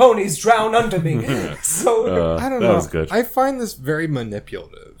had 2 ponies drown under me." So I don't that know. was good. I find this very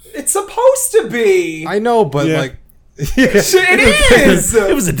manipulative. it's supposed to be. I know, but Yeah. like... It is.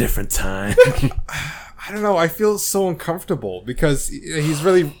 It was a different time. I don't know. I feel so uncomfortable because he's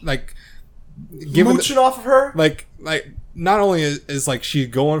really like... Given Mooching off of her. like not only is like she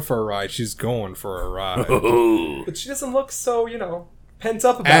going for a ride, she's going for a ride. But she doesn't look so, pent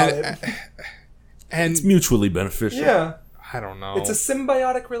up about it. And It's mutually beneficial. Yeah. I don't know. It's a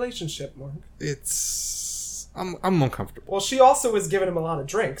symbiotic relationship, Mark. I'm uncomfortable. Well, she also was giving him a lot of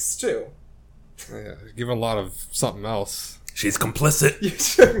drinks, too. Yeah, given a lot of something else. She's complicit.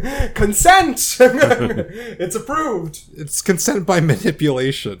 Consent! It's approved. It's consent by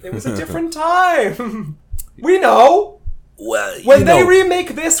manipulation. It was a different time. We know. Well, When they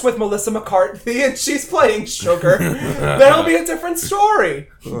remake this with Melissa McCarthy and she's playing Sugar, that'll be a different story.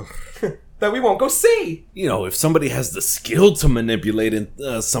 That we won't go see. if somebody has the skill to manipulate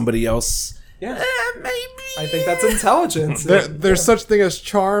somebody else, Yeah. maybe. I think that's intelligence. There's such thing as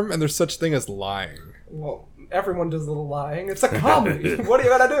charm, and there's such thing as lying. Well, everyone does a little lying. It's a comedy. What are you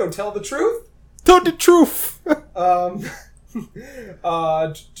gonna do? Tell the truth? Tell the truth.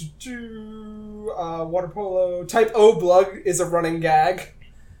 Water polo. Type O blood is a running gag.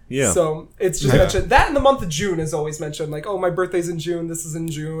 Yeah. So it's just mentioned. That in the month of June is always mentioned. Like, oh, my birthday's in June. This is in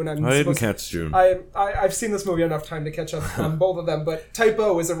June. I didn't catch June. I've seen this movie enough time to catch up on both of them. But Type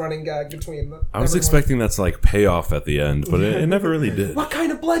O is a running gag between them. I was expecting that to pay off at the end, but it never really did. What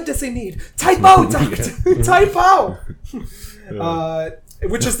kind of blood does he need? Type O, doctor. Type O.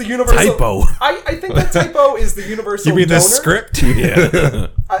 Which is the universal. Typo. I think that Type O is the universal. You mean donor. the script? Yeah.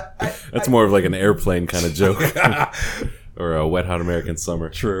 I, That's more of like an airplane kind of joke. Or a Wet Hot American Summer.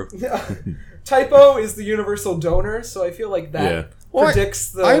 True. Type O is the universal donor, so I feel like that Yeah.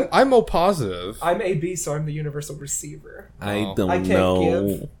 predicts the. I'm O positive. I'm AB, so I'm the universal receiver. I don't I can't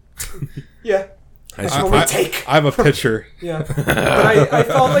know. Yeah. I I should- only take. I'm a pitcher. Yeah. But I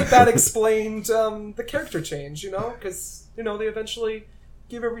felt like that explained the character change, because, they eventually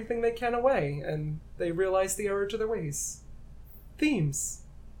give everything they can away, and they realize the error to their ways. Themes.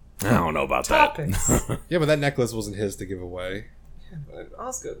 I don't know about Topics. that. Yeah, but that necklace wasn't his to give away. But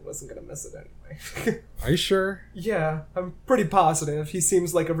Osgood wasn't going to miss it anyway. Are you sure? Yeah, I'm pretty positive. He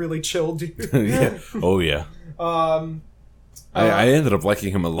seems like a really chill dude. Yeah. Oh, yeah. I ended up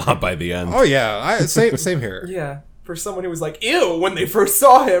liking him a lot by the end. Oh yeah, same here. Yeah, for someone who was like, ew, when they first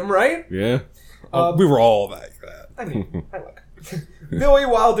saw him, right? Yeah. We were all like that. I mean, I look. Billy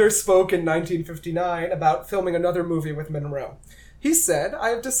Wilder spoke in 1959 about filming another movie with Monroe. He said, I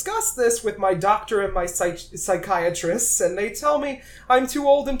have discussed this with my doctor and my psychiatrists, and they tell me I'm too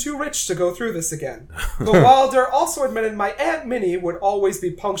old and too rich to go through this again. But Wilder also admitted my Aunt Minnie would always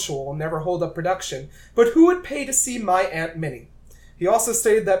be punctual and never hold up production, but who would pay to see my Aunt Minnie? He also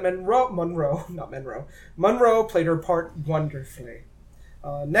stated that Monroe played her part wonderfully.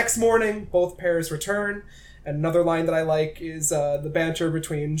 Next morning, both pairs return, and another line that I like is the banter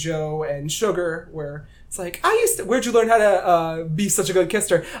between Joe and Sugar, where it's like, where'd you learn how to be such a good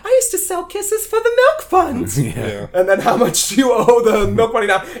kisser? I used to sell kisses for the milk fund. Yeah. And then how much do you owe the milk money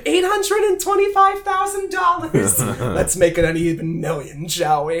now? $825,000. Let's make it an even million,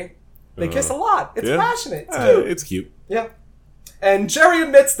 shall we? They kiss a lot. It's passionate. It's cute. It's cute. Yeah. And Jerry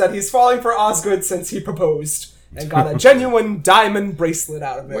admits that he's falling for Osgood since he proposed. and got a genuine diamond bracelet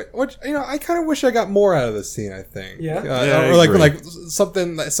out of it. Which I kind of wish I got more out of this scene. I think. Yeah? Or like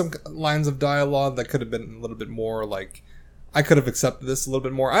something, some lines of dialogue that could have been a little bit more like. I could have accepted this a little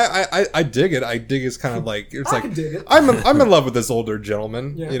bit more. I dig it. I dig it's kind of like it's I can dig it. I'm in love with this older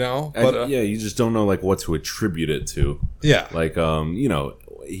gentleman. Yeah. But you just don't know like what to attribute it to. Yeah, like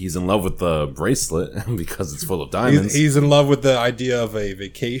he's in love with the bracelet because it's full of diamonds. He's in love with the idea of a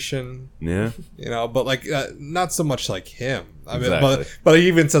vacation. Yeah, but like not so much like him. I mean, exactly. but he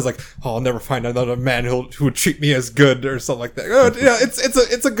even says like, "Oh, I'll never find another man who would treat me as good," or something like that.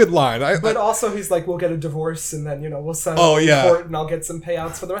 It's a good line. But also, he's like, "We'll get a divorce, and then we'll settle in court, and I'll get some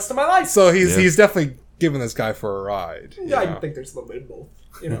payouts for the rest of my life." So he's definitely giving this guy for a ride. Yeah, I think there's a little bit of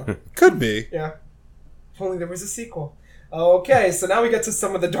both. Could be. Yeah. If only there was a sequel. Okay, so now we get to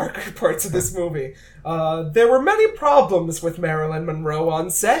some of the darker parts of this movie. There were many problems with Marilyn Monroe on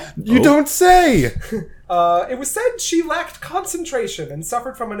set. You don't say! It was said she lacked concentration and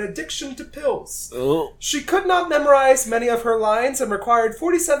suffered from an addiction to pills. Oh. She could not memorize many of her lines and required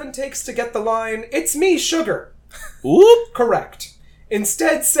 47 takes to get the line, "It's me, sugar." Oop. Correct.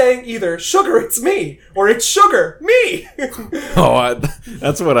 Instead saying either, "Sugar, it's me," or "It's sugar, me."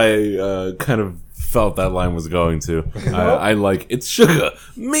 That's what I kind of felt that line was going to. I like, "It's sugar,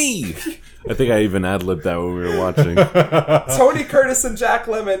 me." I think I even ad-libbed that when we were watching. Tony Curtis and Jack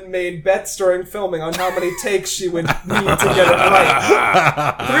Lemmon made bets during filming on how many takes she would need to get it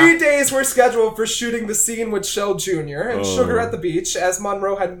right. 3 days were scheduled for shooting the scene with Shell Jr. and Sugar at the beach, as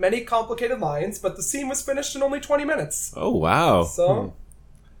Monroe had many complicated lines, but the scene was finished in only 20 minutes. Oh, wow. So...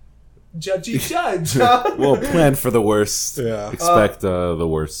 Judgy judge, huh? Well, plan for the worst. Yeah. Expect the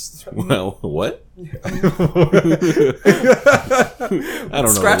worst. Well, what? I don't know.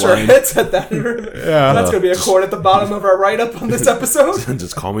 Scratch our heads at that. Yeah. That's going to be a quote at the bottom of our write-up on this episode.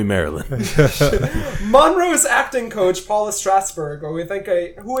 Just call me Marilyn. Monroe's acting coach, Paula Strasberg, who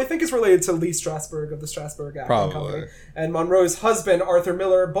I think is related to Lee Strasberg of the Strasberg Acting Company, and Monroe's husband, Arthur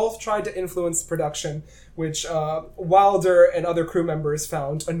Miller, both tried to influence the production, which Wilder and other crew members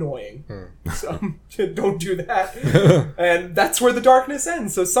found annoying. So don't do that. And that's where the darkness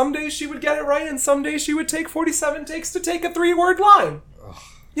ends. So some days she would get it right, and some days she would take 47 takes to take a 3-word line.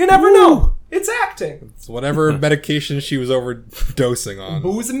 You never know. It's acting. It's whatever medication she was overdosing on.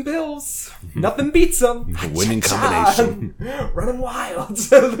 Booze and pills. Nothing beats them. Winning combination. Running wild.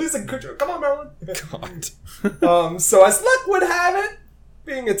 Losing control. Come on, Marilyn. God. So as luck would have it,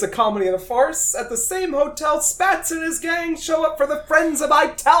 being it's a comedy and a farce, at the same hotel, Spatz and his gang show up for the Friends of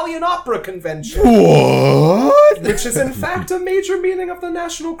Italian Opera convention. What? Which is in fact a major meeting of the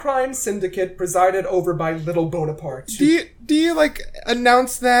National Crime Syndicate presided over by Little Bonaparte. Do you like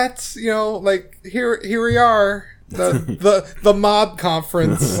announce that? Like here we are. The mob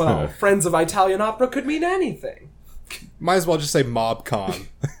conference. Well, Friends of Italian Opera could mean anything. Might as well just say MobCon.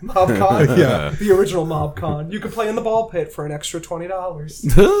 MobCon? Yeah. The original MobCon. You could play in the ball pit for an extra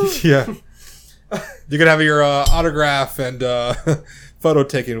 $20. Yeah. You could have your autograph and photo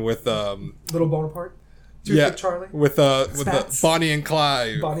taken with Little Bonaparte? Toothpick Charlie? with the Bonnie and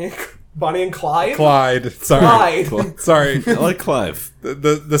Clyde. Bonnie and Clyde? Clyde. Sorry. Clyde. Sorry. I like Clive.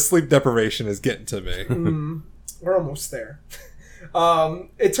 The sleep deprivation is getting to me. We're almost there.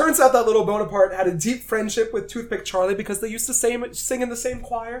 It turns out that Little Bonaparte had a deep friendship with Toothpick Charlie because they used to sing in the same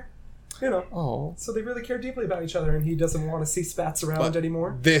choir. Oh. So they really care deeply about each other, and he doesn't want to see Spatz around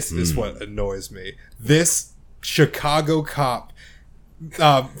anymore. This is what annoys me. This Chicago cop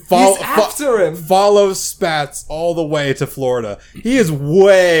follows Spatz all the way to Florida. He is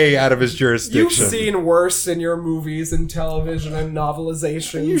way out of his jurisdiction. You've seen worse in your movies and television and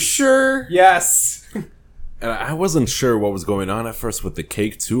novelizations. Are you sure? Yes. And I wasn't sure what was going on at first with the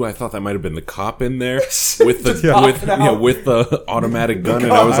cake too. I thought that might have been the cop in there with the with the automatic gun,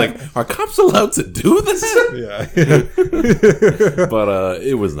 and I was like, "Are cops allowed to do this?" Yeah, but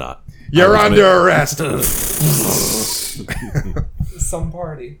it was not. You're under arrest. Some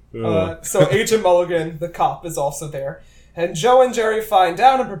party. So Agent Mulligan, the cop, is also there. And Joe and Jerry find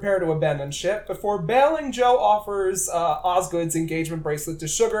out and prepare to abandon ship. Before bailing, Joe offers Osgood's engagement bracelet to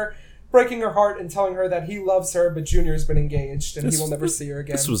Sugar, breaking her heart and telling her that he loves her, but Junior's been engaged and he will never see her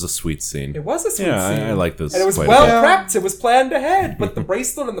again. This was a sweet scene. It was a sweet scene. I like this. And it was well prepped. It was planned ahead. But the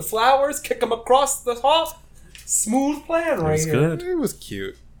bracelet and the flowers kick him across the hall. Smooth plan right here. Good. It was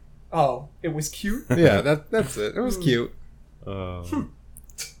cute. Oh, it was cute? Yeah, that's it. It was cute. What?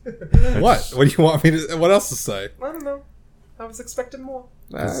 What do you want me to... What else to say? I don't know. I was expecting more.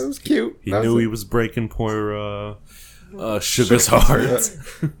 It was cute. He knew he was breaking poor Sugar's heart.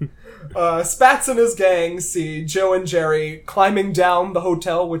 Spatz and his gang see Joe and Jerry climbing down the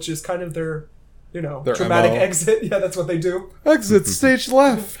hotel, which is kind of their Their dramatic MO. exit. Yeah, that's what they do. Exit stage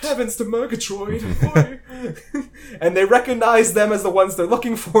left. Heavens to Murgatroyd. boy. And they recognize them as the ones they're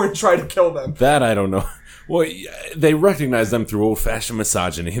looking for and try to kill them. That I don't know. Well, they recognize them through old-fashioned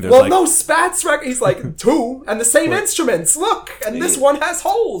misogyny. There's Well, like, no, Spats he's like, 2, and the same instruments. Look, and this one has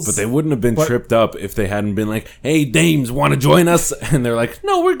holes. But they wouldn't have been tripped up if they hadn't been like, "Hey, dames, want to join us?" And they're like,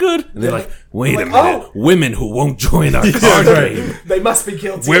 "No, we're good." And they're like, "Wait a minute, "Oh." women who won't join our card game." They must be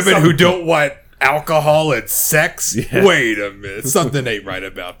guilty. of Women who something. don't want alcohol and sex. Yeah. Wait a minute, something ain't right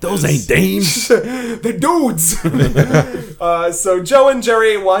about Those this. ain't dames. They're dudes. So Joe and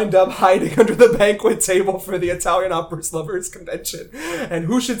Jerry wind up hiding under the banquet table for the Italian Opera Lovers convention. And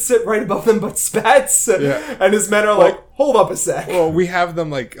who should sit right above them but Spats? Yeah. And his men are like, hold up a sec. Well, we have them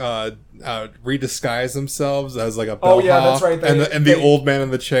like redisguise themselves as like a bellhop. Oh, yeah, that's right. And the old man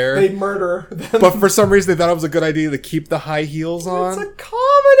in the chair. They murder them. But for some reason, they thought it was a good idea to keep the high heels on. It's a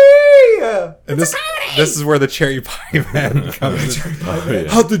comedy! And this is where the cherry pie man comes in. Oh, yeah.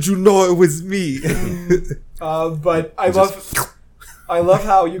 How did you know it was me? But I love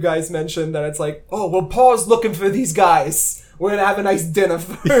how you guys mentioned that it's like, oh, well, Paul's looking for these guys. We're gonna have a nice dinner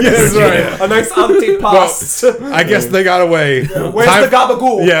first. Yes, right. A nice antipasto. I guess they got away. Where's the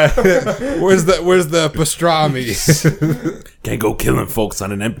gabagool? Yeah. Where's the pastrami? Can't go killing folks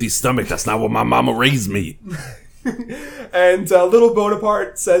on an empty stomach. That's not what my mama raised me. And little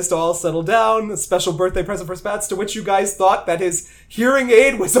Bonaparte says to all settle down, a special birthday present for Spats, to which you guys thought that his hearing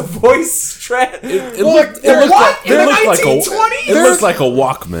aid was a voice It looked like a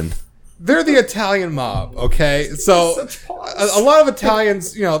Walkman. They're the Italian mob, okay? So Such pause. a lot of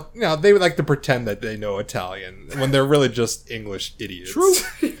Italians, they would like to pretend that they know Italian when they're really just English idiots. True.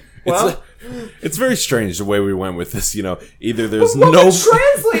 Well, It's very strange the way we went with this. Either there's what no would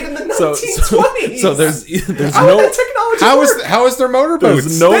translate in the 1920s? so there's How no would that technology work? How is their motorboats?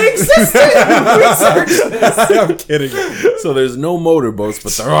 there's no They existed! Research this! I'm kidding. so there's no motorboats,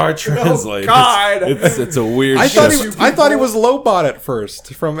 but there are translators. God. It's a weird. I thought shift. I thought he was Lobot at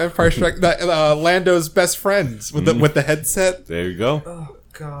first from Empire Strikes that Lando's best friends with the headset. There you go. Oh,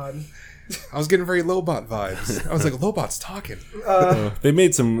 God. I was getting very Lobot vibes. I was like, Lobot's talking. They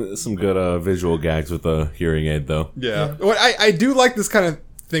made some good visual gags with the hearing aid though. Yeah. What I do like this kind of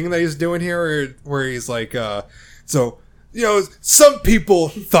thing that he's doing here where he's like, some people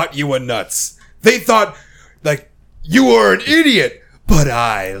thought you were nuts. They thought, like, you were an idiot, but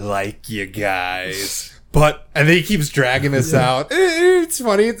I like you guys. And then he keeps dragging this out. It's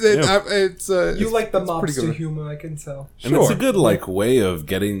funny. It's You it's like the pretty mobster good. humor, I can tell. And it's a good way of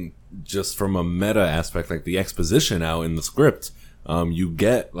getting just from a meta aspect, like the exposition out in the script. You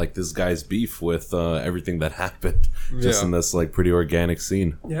get like this guy's beef with everything that happened just in this like pretty organic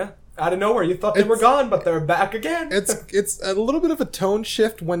scene. Yeah. Out of nowhere, you thought they were gone, but they're back again. It's a little bit of a tone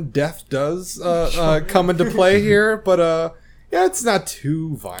shift when death does come into play here, but it's not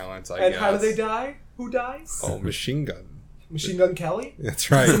too violent. I guess. And how do they die? Who dies? Oh, Machine Gun. Machine Gun Kelly?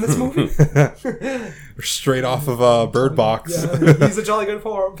 That's right. In this movie? Straight off of Bird Box. Yeah, he's a jolly good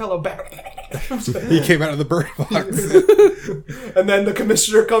fellow. He came out of the Bird Box. And then the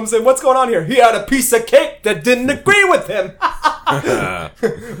commissioner comes in. What's going on here? He had a piece of cake that didn't agree with him.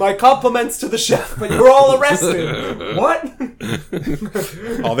 My compliments to the chef, but you're all arrested. What?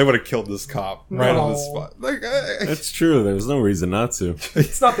 Oh, they would have killed this cop right on the No. spot. Like, That's true. There's no reason not to.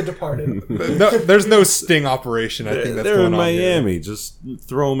 It's not The Departed. there's no sting operation. I think that's They're going in on Miami. here. Just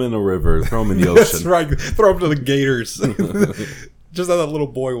throw them in a river. Throw them in the That's ocean. right. Throw him to the Gators. Just how that little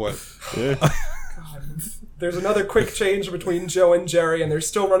boy went. Yeah. There's another quick change between Joe and Jerry, and they're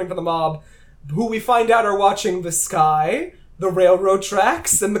still running from the mob, who we find out are watching the sky, the railroad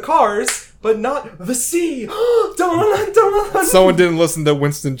tracks, and the cars, but not the sea. Dun, dun. Someone didn't listen to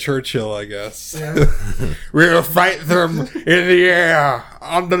Winston Churchill, I guess. Yeah. We'll fight them in the air,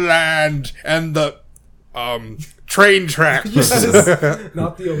 on the land, and the train tracks. Yes.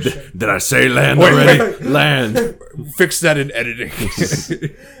 Not the ocean. Did I say land Wait, already? Land. Fix that in editing.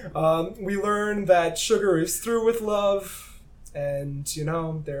 We learn that Sugar is through with Love, and,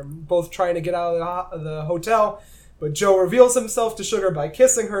 they're both trying to get out of the hotel, but Joe reveals himself to Sugar by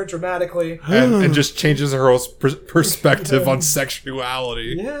kissing her dramatically. and just changes her whole perspective on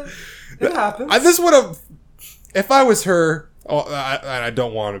sexuality. Yeah, it happens. This would have, if I was her, and I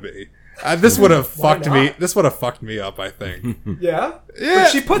don't want to be. This would have fucked me. not? This would have fucked me up. I think. Yeah? Yeah. But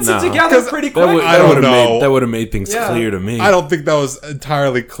she puts Nah. it together pretty quick. I don't know. That would have made things Yeah. clear to me. I don't think that was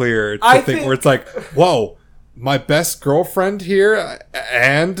entirely clear to I think think- where it's like, whoa, my best girlfriend here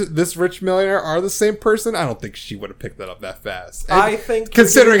and this rich millionaire are the same person. I don't think she would have picked that up that fast. And I think...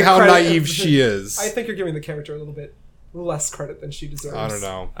 considering you're how giving the credit- naive she is. I think you're giving the character a little bit less credit than she deserves. I don't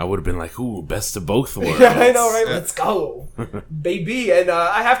know. I would have been like, ooh, best of both worlds. Yeah, I know, right? Let's go. Baby. And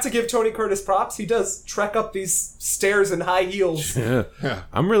I have to give Tony Curtis props. He does trek up these stairs in high heels Yeah.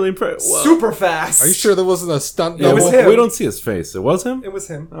 I'm really impressed. Well, super fast. Are you sure there wasn't a stunt It was double? him. we don't see his face. It was him? It was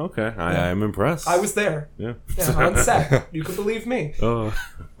him. Okay. I'm impressed. I was there. Yeah. Yeah, on set. You can believe me.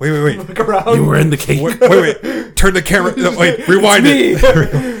 Wait. Look around. You were in the cake. Wait. Turn the camera. No, wait, rewind Me.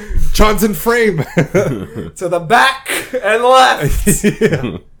 it. John's in frame. To the back and left.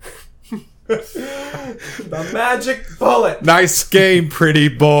 The magic bullet. Nice game, pretty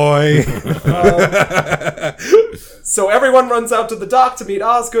boy. So everyone runs out to the dock to meet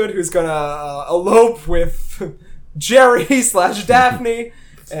Osgood, who's gonna elope with Jerry / Daphne.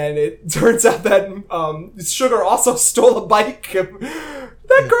 And it turns out that Sugar also stole a bike.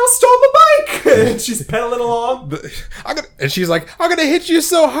 That girl stole the bike! And she's pedaling along. And she's like, I'm gonna hit you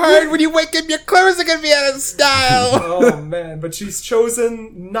so hard when you wake up, your clothes are gonna be out of style. Oh, man. But she's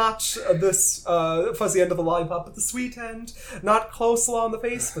chosen not this fuzzy end of the lollipop, but the sweet end. Not coleslaw on the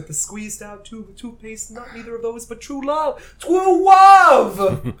face, but the squeezed out toothpaste. Not neither of those, but true love. True love!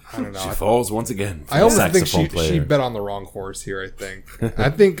 I don't know. She falls once again. I almost think saxophone she player. bet on the wrong horse here, I think.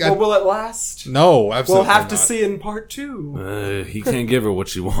 Well, will it last? No, absolutely We'll have to not. see in part 2. He can't give her what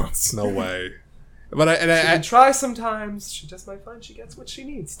she wants. No way. But She can try sometimes. She just might find she gets what she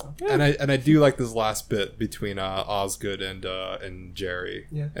needs, though. I do like this last bit between Osgood and Jerry.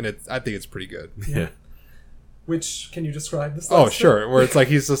 Yeah. And I think it's pretty good. Yeah. Which, can you describe this? Oh, last sure. Where it's like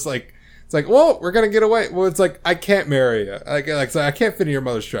he's just like, it's like, well, we're gonna get away. Well, it's like, I can't marry you. Like so I can't fit in your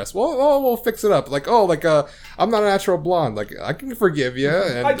mother's dress. Well, we'll fix it up. Like, I'm not a natural blonde. Like, I can forgive you.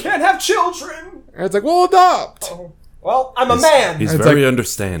 And, I can't have children! and it's like, well, adopt. Oh. Well, I'm a man! He's It's very like-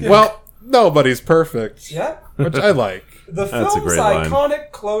 understanding. Well, nobody's perfect. Yeah. Which I like. The That's a film's great line.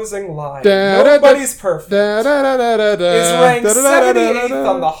 iconic closing line, Da, da, nobody's perfect, Da, da, da, da, da, da, is ranked da, da, da, da, 78th da.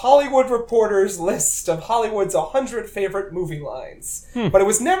 on the Hollywood Reporter's list of Hollywood's 100 favorite movie lines. But it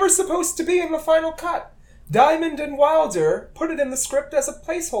was never supposed to be in the final cut. Diamond and Wilder put it in the script as a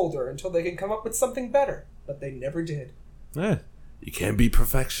placeholder until they could come up with something better. But they never did. You can't be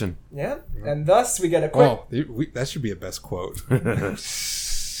perfection. Yeah? And thus we get a quick... Oh, that should be a best quote.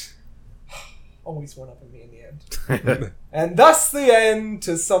 Always one up in me in the end. And thus the end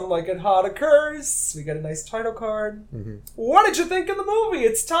to Some Like It Hot occurs. We get a nice title card. Mm-hmm. What did you think of the movie?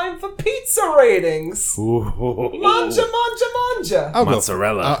 It's time for pizza ratings. Manja, manja, manja.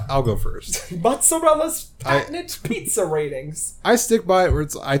 Mozzarella. I'll go first. Mozzarella's patented pizza ratings. I stick by it where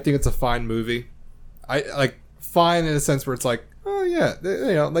I think it's a fine movie. I like fine in a sense where it's like, oh yeah,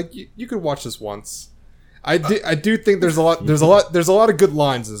 like you could watch this once. I do think there's a lot of good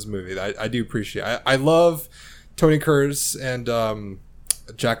lines in this movie that I do appreciate. I love Tony Curtis and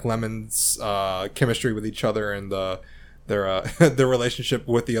Jack Lemmon's chemistry with each other and their relationship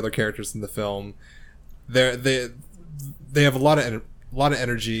with the other characters in the film. They have a lot of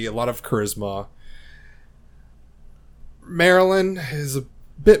energy, a lot of charisma. Marilyn is a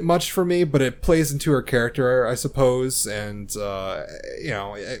bit much for me, but it plays into her character, I suppose, and I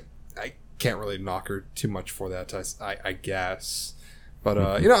can't really knock her too much for that. I guess, but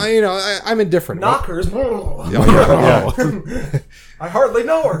I'm indifferent. Knockers. Yeah. I hardly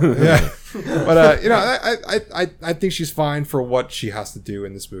know her. Yeah, but I think she's fine for what she has to do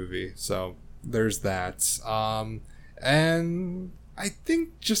in this movie. So there's that. And I think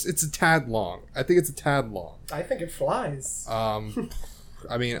it's a tad long. I think it flies.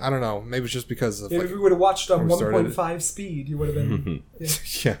 I mean, I don't know. Maybe it's just because of If we would have watched on we started 1.5 speed, you would have been.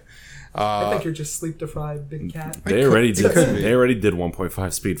 yeah. I think you're just sleep deprived, big cat. They already did. could be. They already did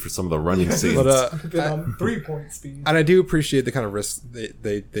 1.5 speed for some of the running scenes. But Been on 3-point speed. and I do appreciate the kind of risks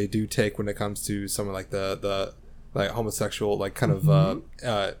they do take when it comes to some of like the like homosexual like kind of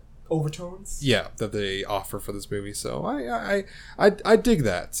Overtones. yeah that they offer for this movie. So I dig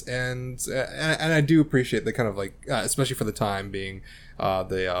that, and I do appreciate the kind of like especially for the time being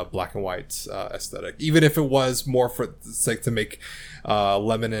the black and white aesthetic, even if it was more for the sake to make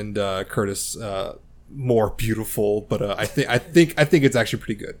Lemon and Curtis more beautiful. But I think it's actually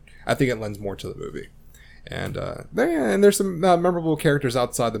pretty good. I think it lends more to the movie. And there's some memorable characters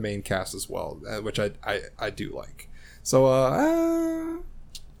outside the main cast as well, which I do like. So I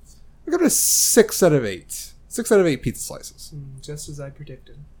got a 6 out of 8. 6 out of 8 pizza slices. Just as I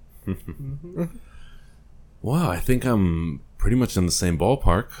predicted. Wow, I think I'm pretty much in the same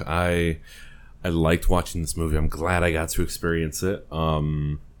ballpark. I liked watching this movie. I'm glad I got to experience it.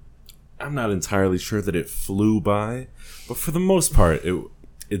 I'm not entirely sure that it flew by, but for the most part,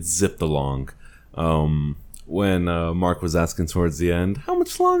 it zipped along. when Mark was asking towards the end, how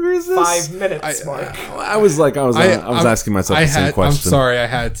much longer is this? 5 minutes, Mark. I was asking myself the same question. I'm sorry, I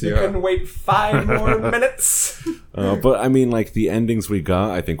had to. You couldn't wait 5 more minutes. But I mean, like the endings we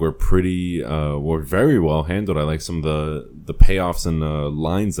got, I think were very well handled. I like some of the payoffs and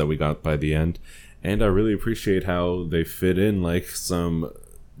lines that we got by the end, and I really appreciate how they fit in like some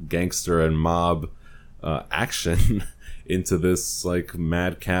gangster and mob action into this like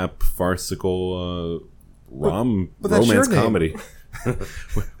madcap farcical romance comedy.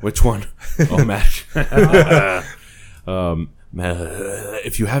 Which one? Oh, Matt.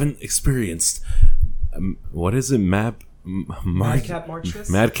 If you haven't experienced, what is it, Madcap Marchness?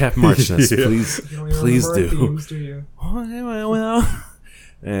 Madcap Marchness, please do. Themes, do you? Well,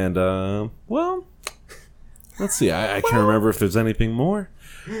 and well, let's see. I can't remember if there's anything more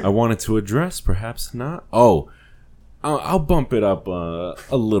I wanted to address. Perhaps not. Oh. I'll bump it up a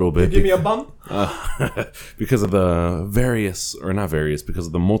little bit. Give me a bump? Because of the because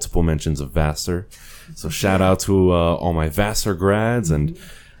of the multiple mentions of Vassar. So shout out to all my Vassar grads and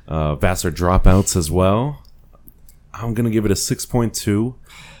Vassar dropouts as well. I'm going to give it a 6.2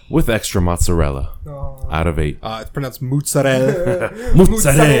 with extra mozzarella out of 8. It's pronounced mozzarella.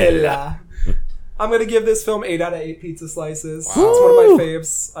 Mozzarella. I'm going to give this film 8 out of 8 pizza slices. Wow. It's one of my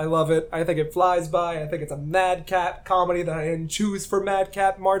faves. I love it. I think it flies by. I think it's a madcap comedy that I didn't choose for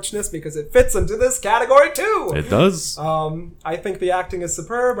madcap marchness because it fits into this category too. It does. I think the acting is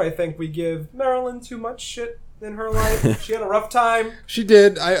superb. I think we give Marilyn too much shit in her life. She had a rough time. She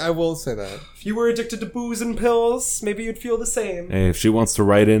did. I will say that. If you were addicted to booze and pills, maybe you'd feel the same. Hey, if she wants to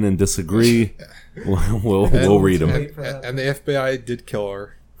write in and disagree, we'll read them. And the FBI did kill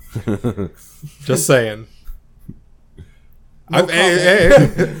her. Just saying. No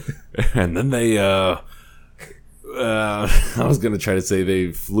And then they I was gonna try to say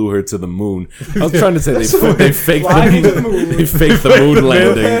they flew her to the moon. I was trying to say they faked the moon. They faked the moon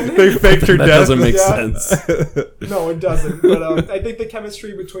landing. They faked her that death. Doesn't make sense. No, it doesn't. But I think the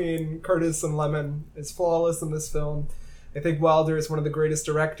chemistry between Curtis and Lemon is flawless in this film. I think Wilder is one of the greatest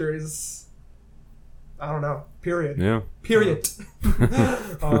directors. I don't know. Period. Yeah. Period.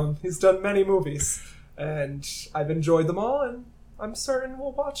 He's done many movies, and I've enjoyed them all, and I'm certain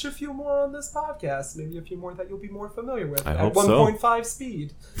we'll watch a few more on this podcast. Maybe a few more that you'll be more familiar with. I at hope 1.5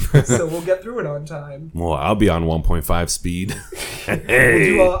 speed. So we'll get through it on time. Well, I'll be on 1.5 speed. We'll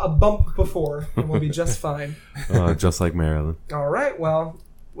do a bump before, and we'll be just fine. Just like Marilyn. All right, well,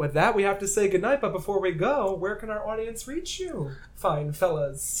 with that, we have to say goodnight, but before we go, where can our audience reach you, fine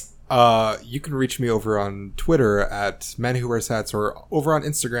fellas? You can reach me over on Twitter at Man Who Wears Hats or over on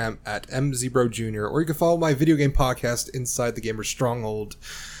Instagram at MZBroJr. Or you can follow my video game podcast, Inside the Gamer Stronghold.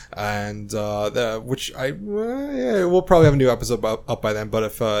 And, we'll probably have a new episode up by then. But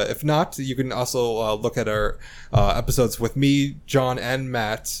if not, you can also, look at our, episodes with me, John, and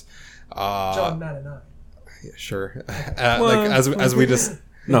Matt. John, Matt, and I. Yeah, sure. As we just...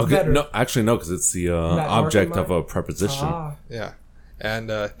 No, because it's the, object of a preposition. Yeah.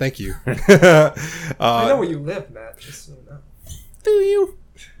 And thank you. I know where you live, Matt. Just so you know. Do you?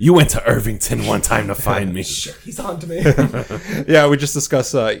 You went to Irvington one time to find me. Shit, he's on to me. Yeah, we just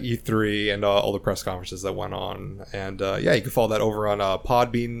discussed E3 and all the press conferences that went on. And you can follow that over on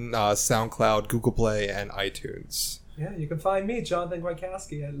Podbean, SoundCloud, Google Play, and iTunes. Yeah, you can find me, Jonathan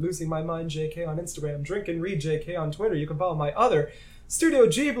Gwiatkowski, at Losing My Mind JK on Instagram, Drink and Read JK on Twitter. You can follow my other Studio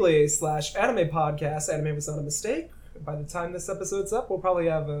Ghibli / anime podcast, Anime Was Not a Mistake. By the time this episode's up, we'll probably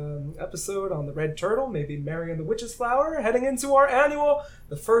have an episode on the Red Turtle, maybe Mary and the Witch's Flower, heading into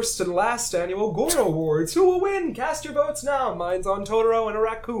the first and last annual Goro Awards. Who will win? Cast your votes now. Mine's on Totoro and a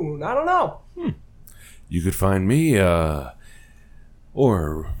raccoon. I don't know. You could find me, or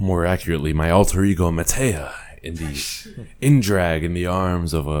more accurately, my alter ego Matea, in drag in the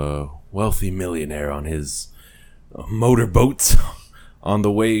arms of a wealthy millionaire on his motorboat on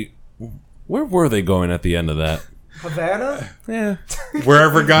the way. Where were they going at the end of that? Havana? Yeah.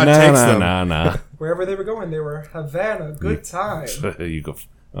 Wherever God takes them. Nah. Wherever they were going, they were Havana. Good time. You go.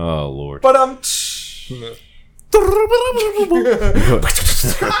 Oh, Lord. But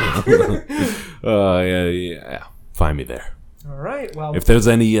yeah. Find me there. All right. Well, if there's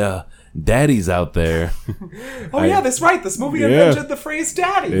any daddies out there. That's right. This movie invented the phrase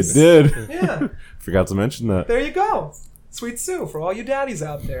daddies. It did. Yeah. Forgot to mention that. There you go. Sweet Sue for all you daddies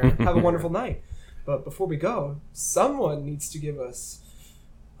out there. Have a wonderful night. But before we go, someone needs to give us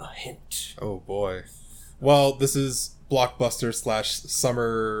a hint. Oh boy. Well, this is Blockbuster /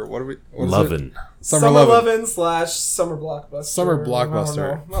 Summer. What Lovin'. Summer Lovin' / Summer Blockbuster. Summer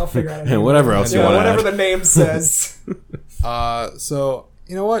Blockbuster. I'll figure out. And whatever else you want to whatever the name says. So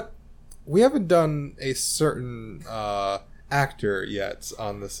you know what? we haven't done a certain actor yet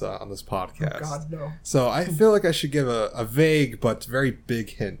on this podcast. Oh God, no. So I feel like I should give a vague but very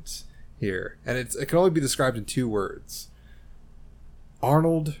big hint here, and it can only be described in 2 words: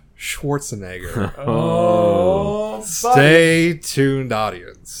 Arnold Schwarzenegger. Oh, Stay tuned,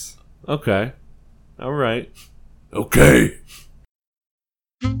 audience. Okay. All right. Okay.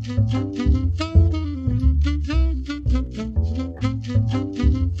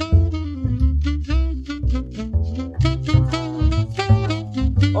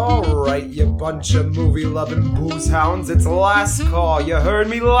 Alright, you bunch of movie-loving booze hounds, it's last call. You heard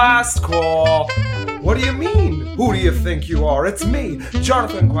me, last call. What do you mean? Who do you think you are? It's me,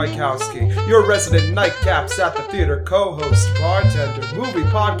 Jonathan Kwiatkowski, your resident Nightcaps at the Theater co-host, bartender, movie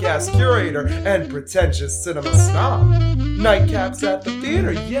podcast curator, and pretentious cinema snob. Nightcaps at the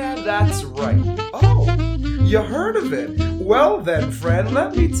Theater, yeah, that's right. Oh, you heard of it? Well then, friend,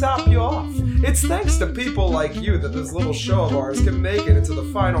 let me top you off. It's thanks to people like you that this little show of ours can make it into the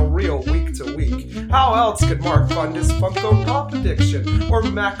final reel week to week. How else could Mark fund his Funko Pop addiction, or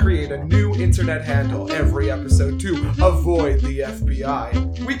Matt create a new internet handle every episode to avoid the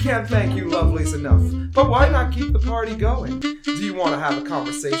FBI? We can't thank you lovelies enough, but why not keep the party going? Do you want to have a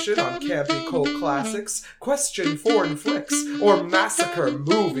conversation on campy cult classics, question foreign flicks, or massacre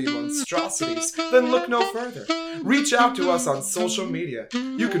movie monstrosities? Then look no further. Reach out to us on social media.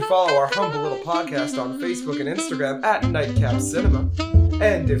 You can follow our humble little podcast on Facebook and Instagram at Nightcap Cinema.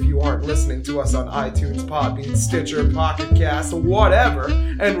 And if you aren't listening to us on iTunes, Podbean, Stitcher, Pocket Cast, whatever,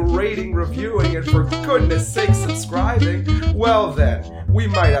 and rating, reviewing, and for goodness sake subscribing, well then, we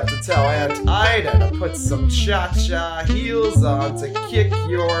might have to tell Aunt Ida to put some cha-cha heels on to kick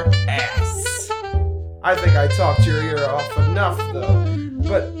your ass. I think I talked your ear off enough though,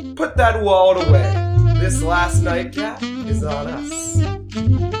 but put that wallet away. This last nightcap is on us.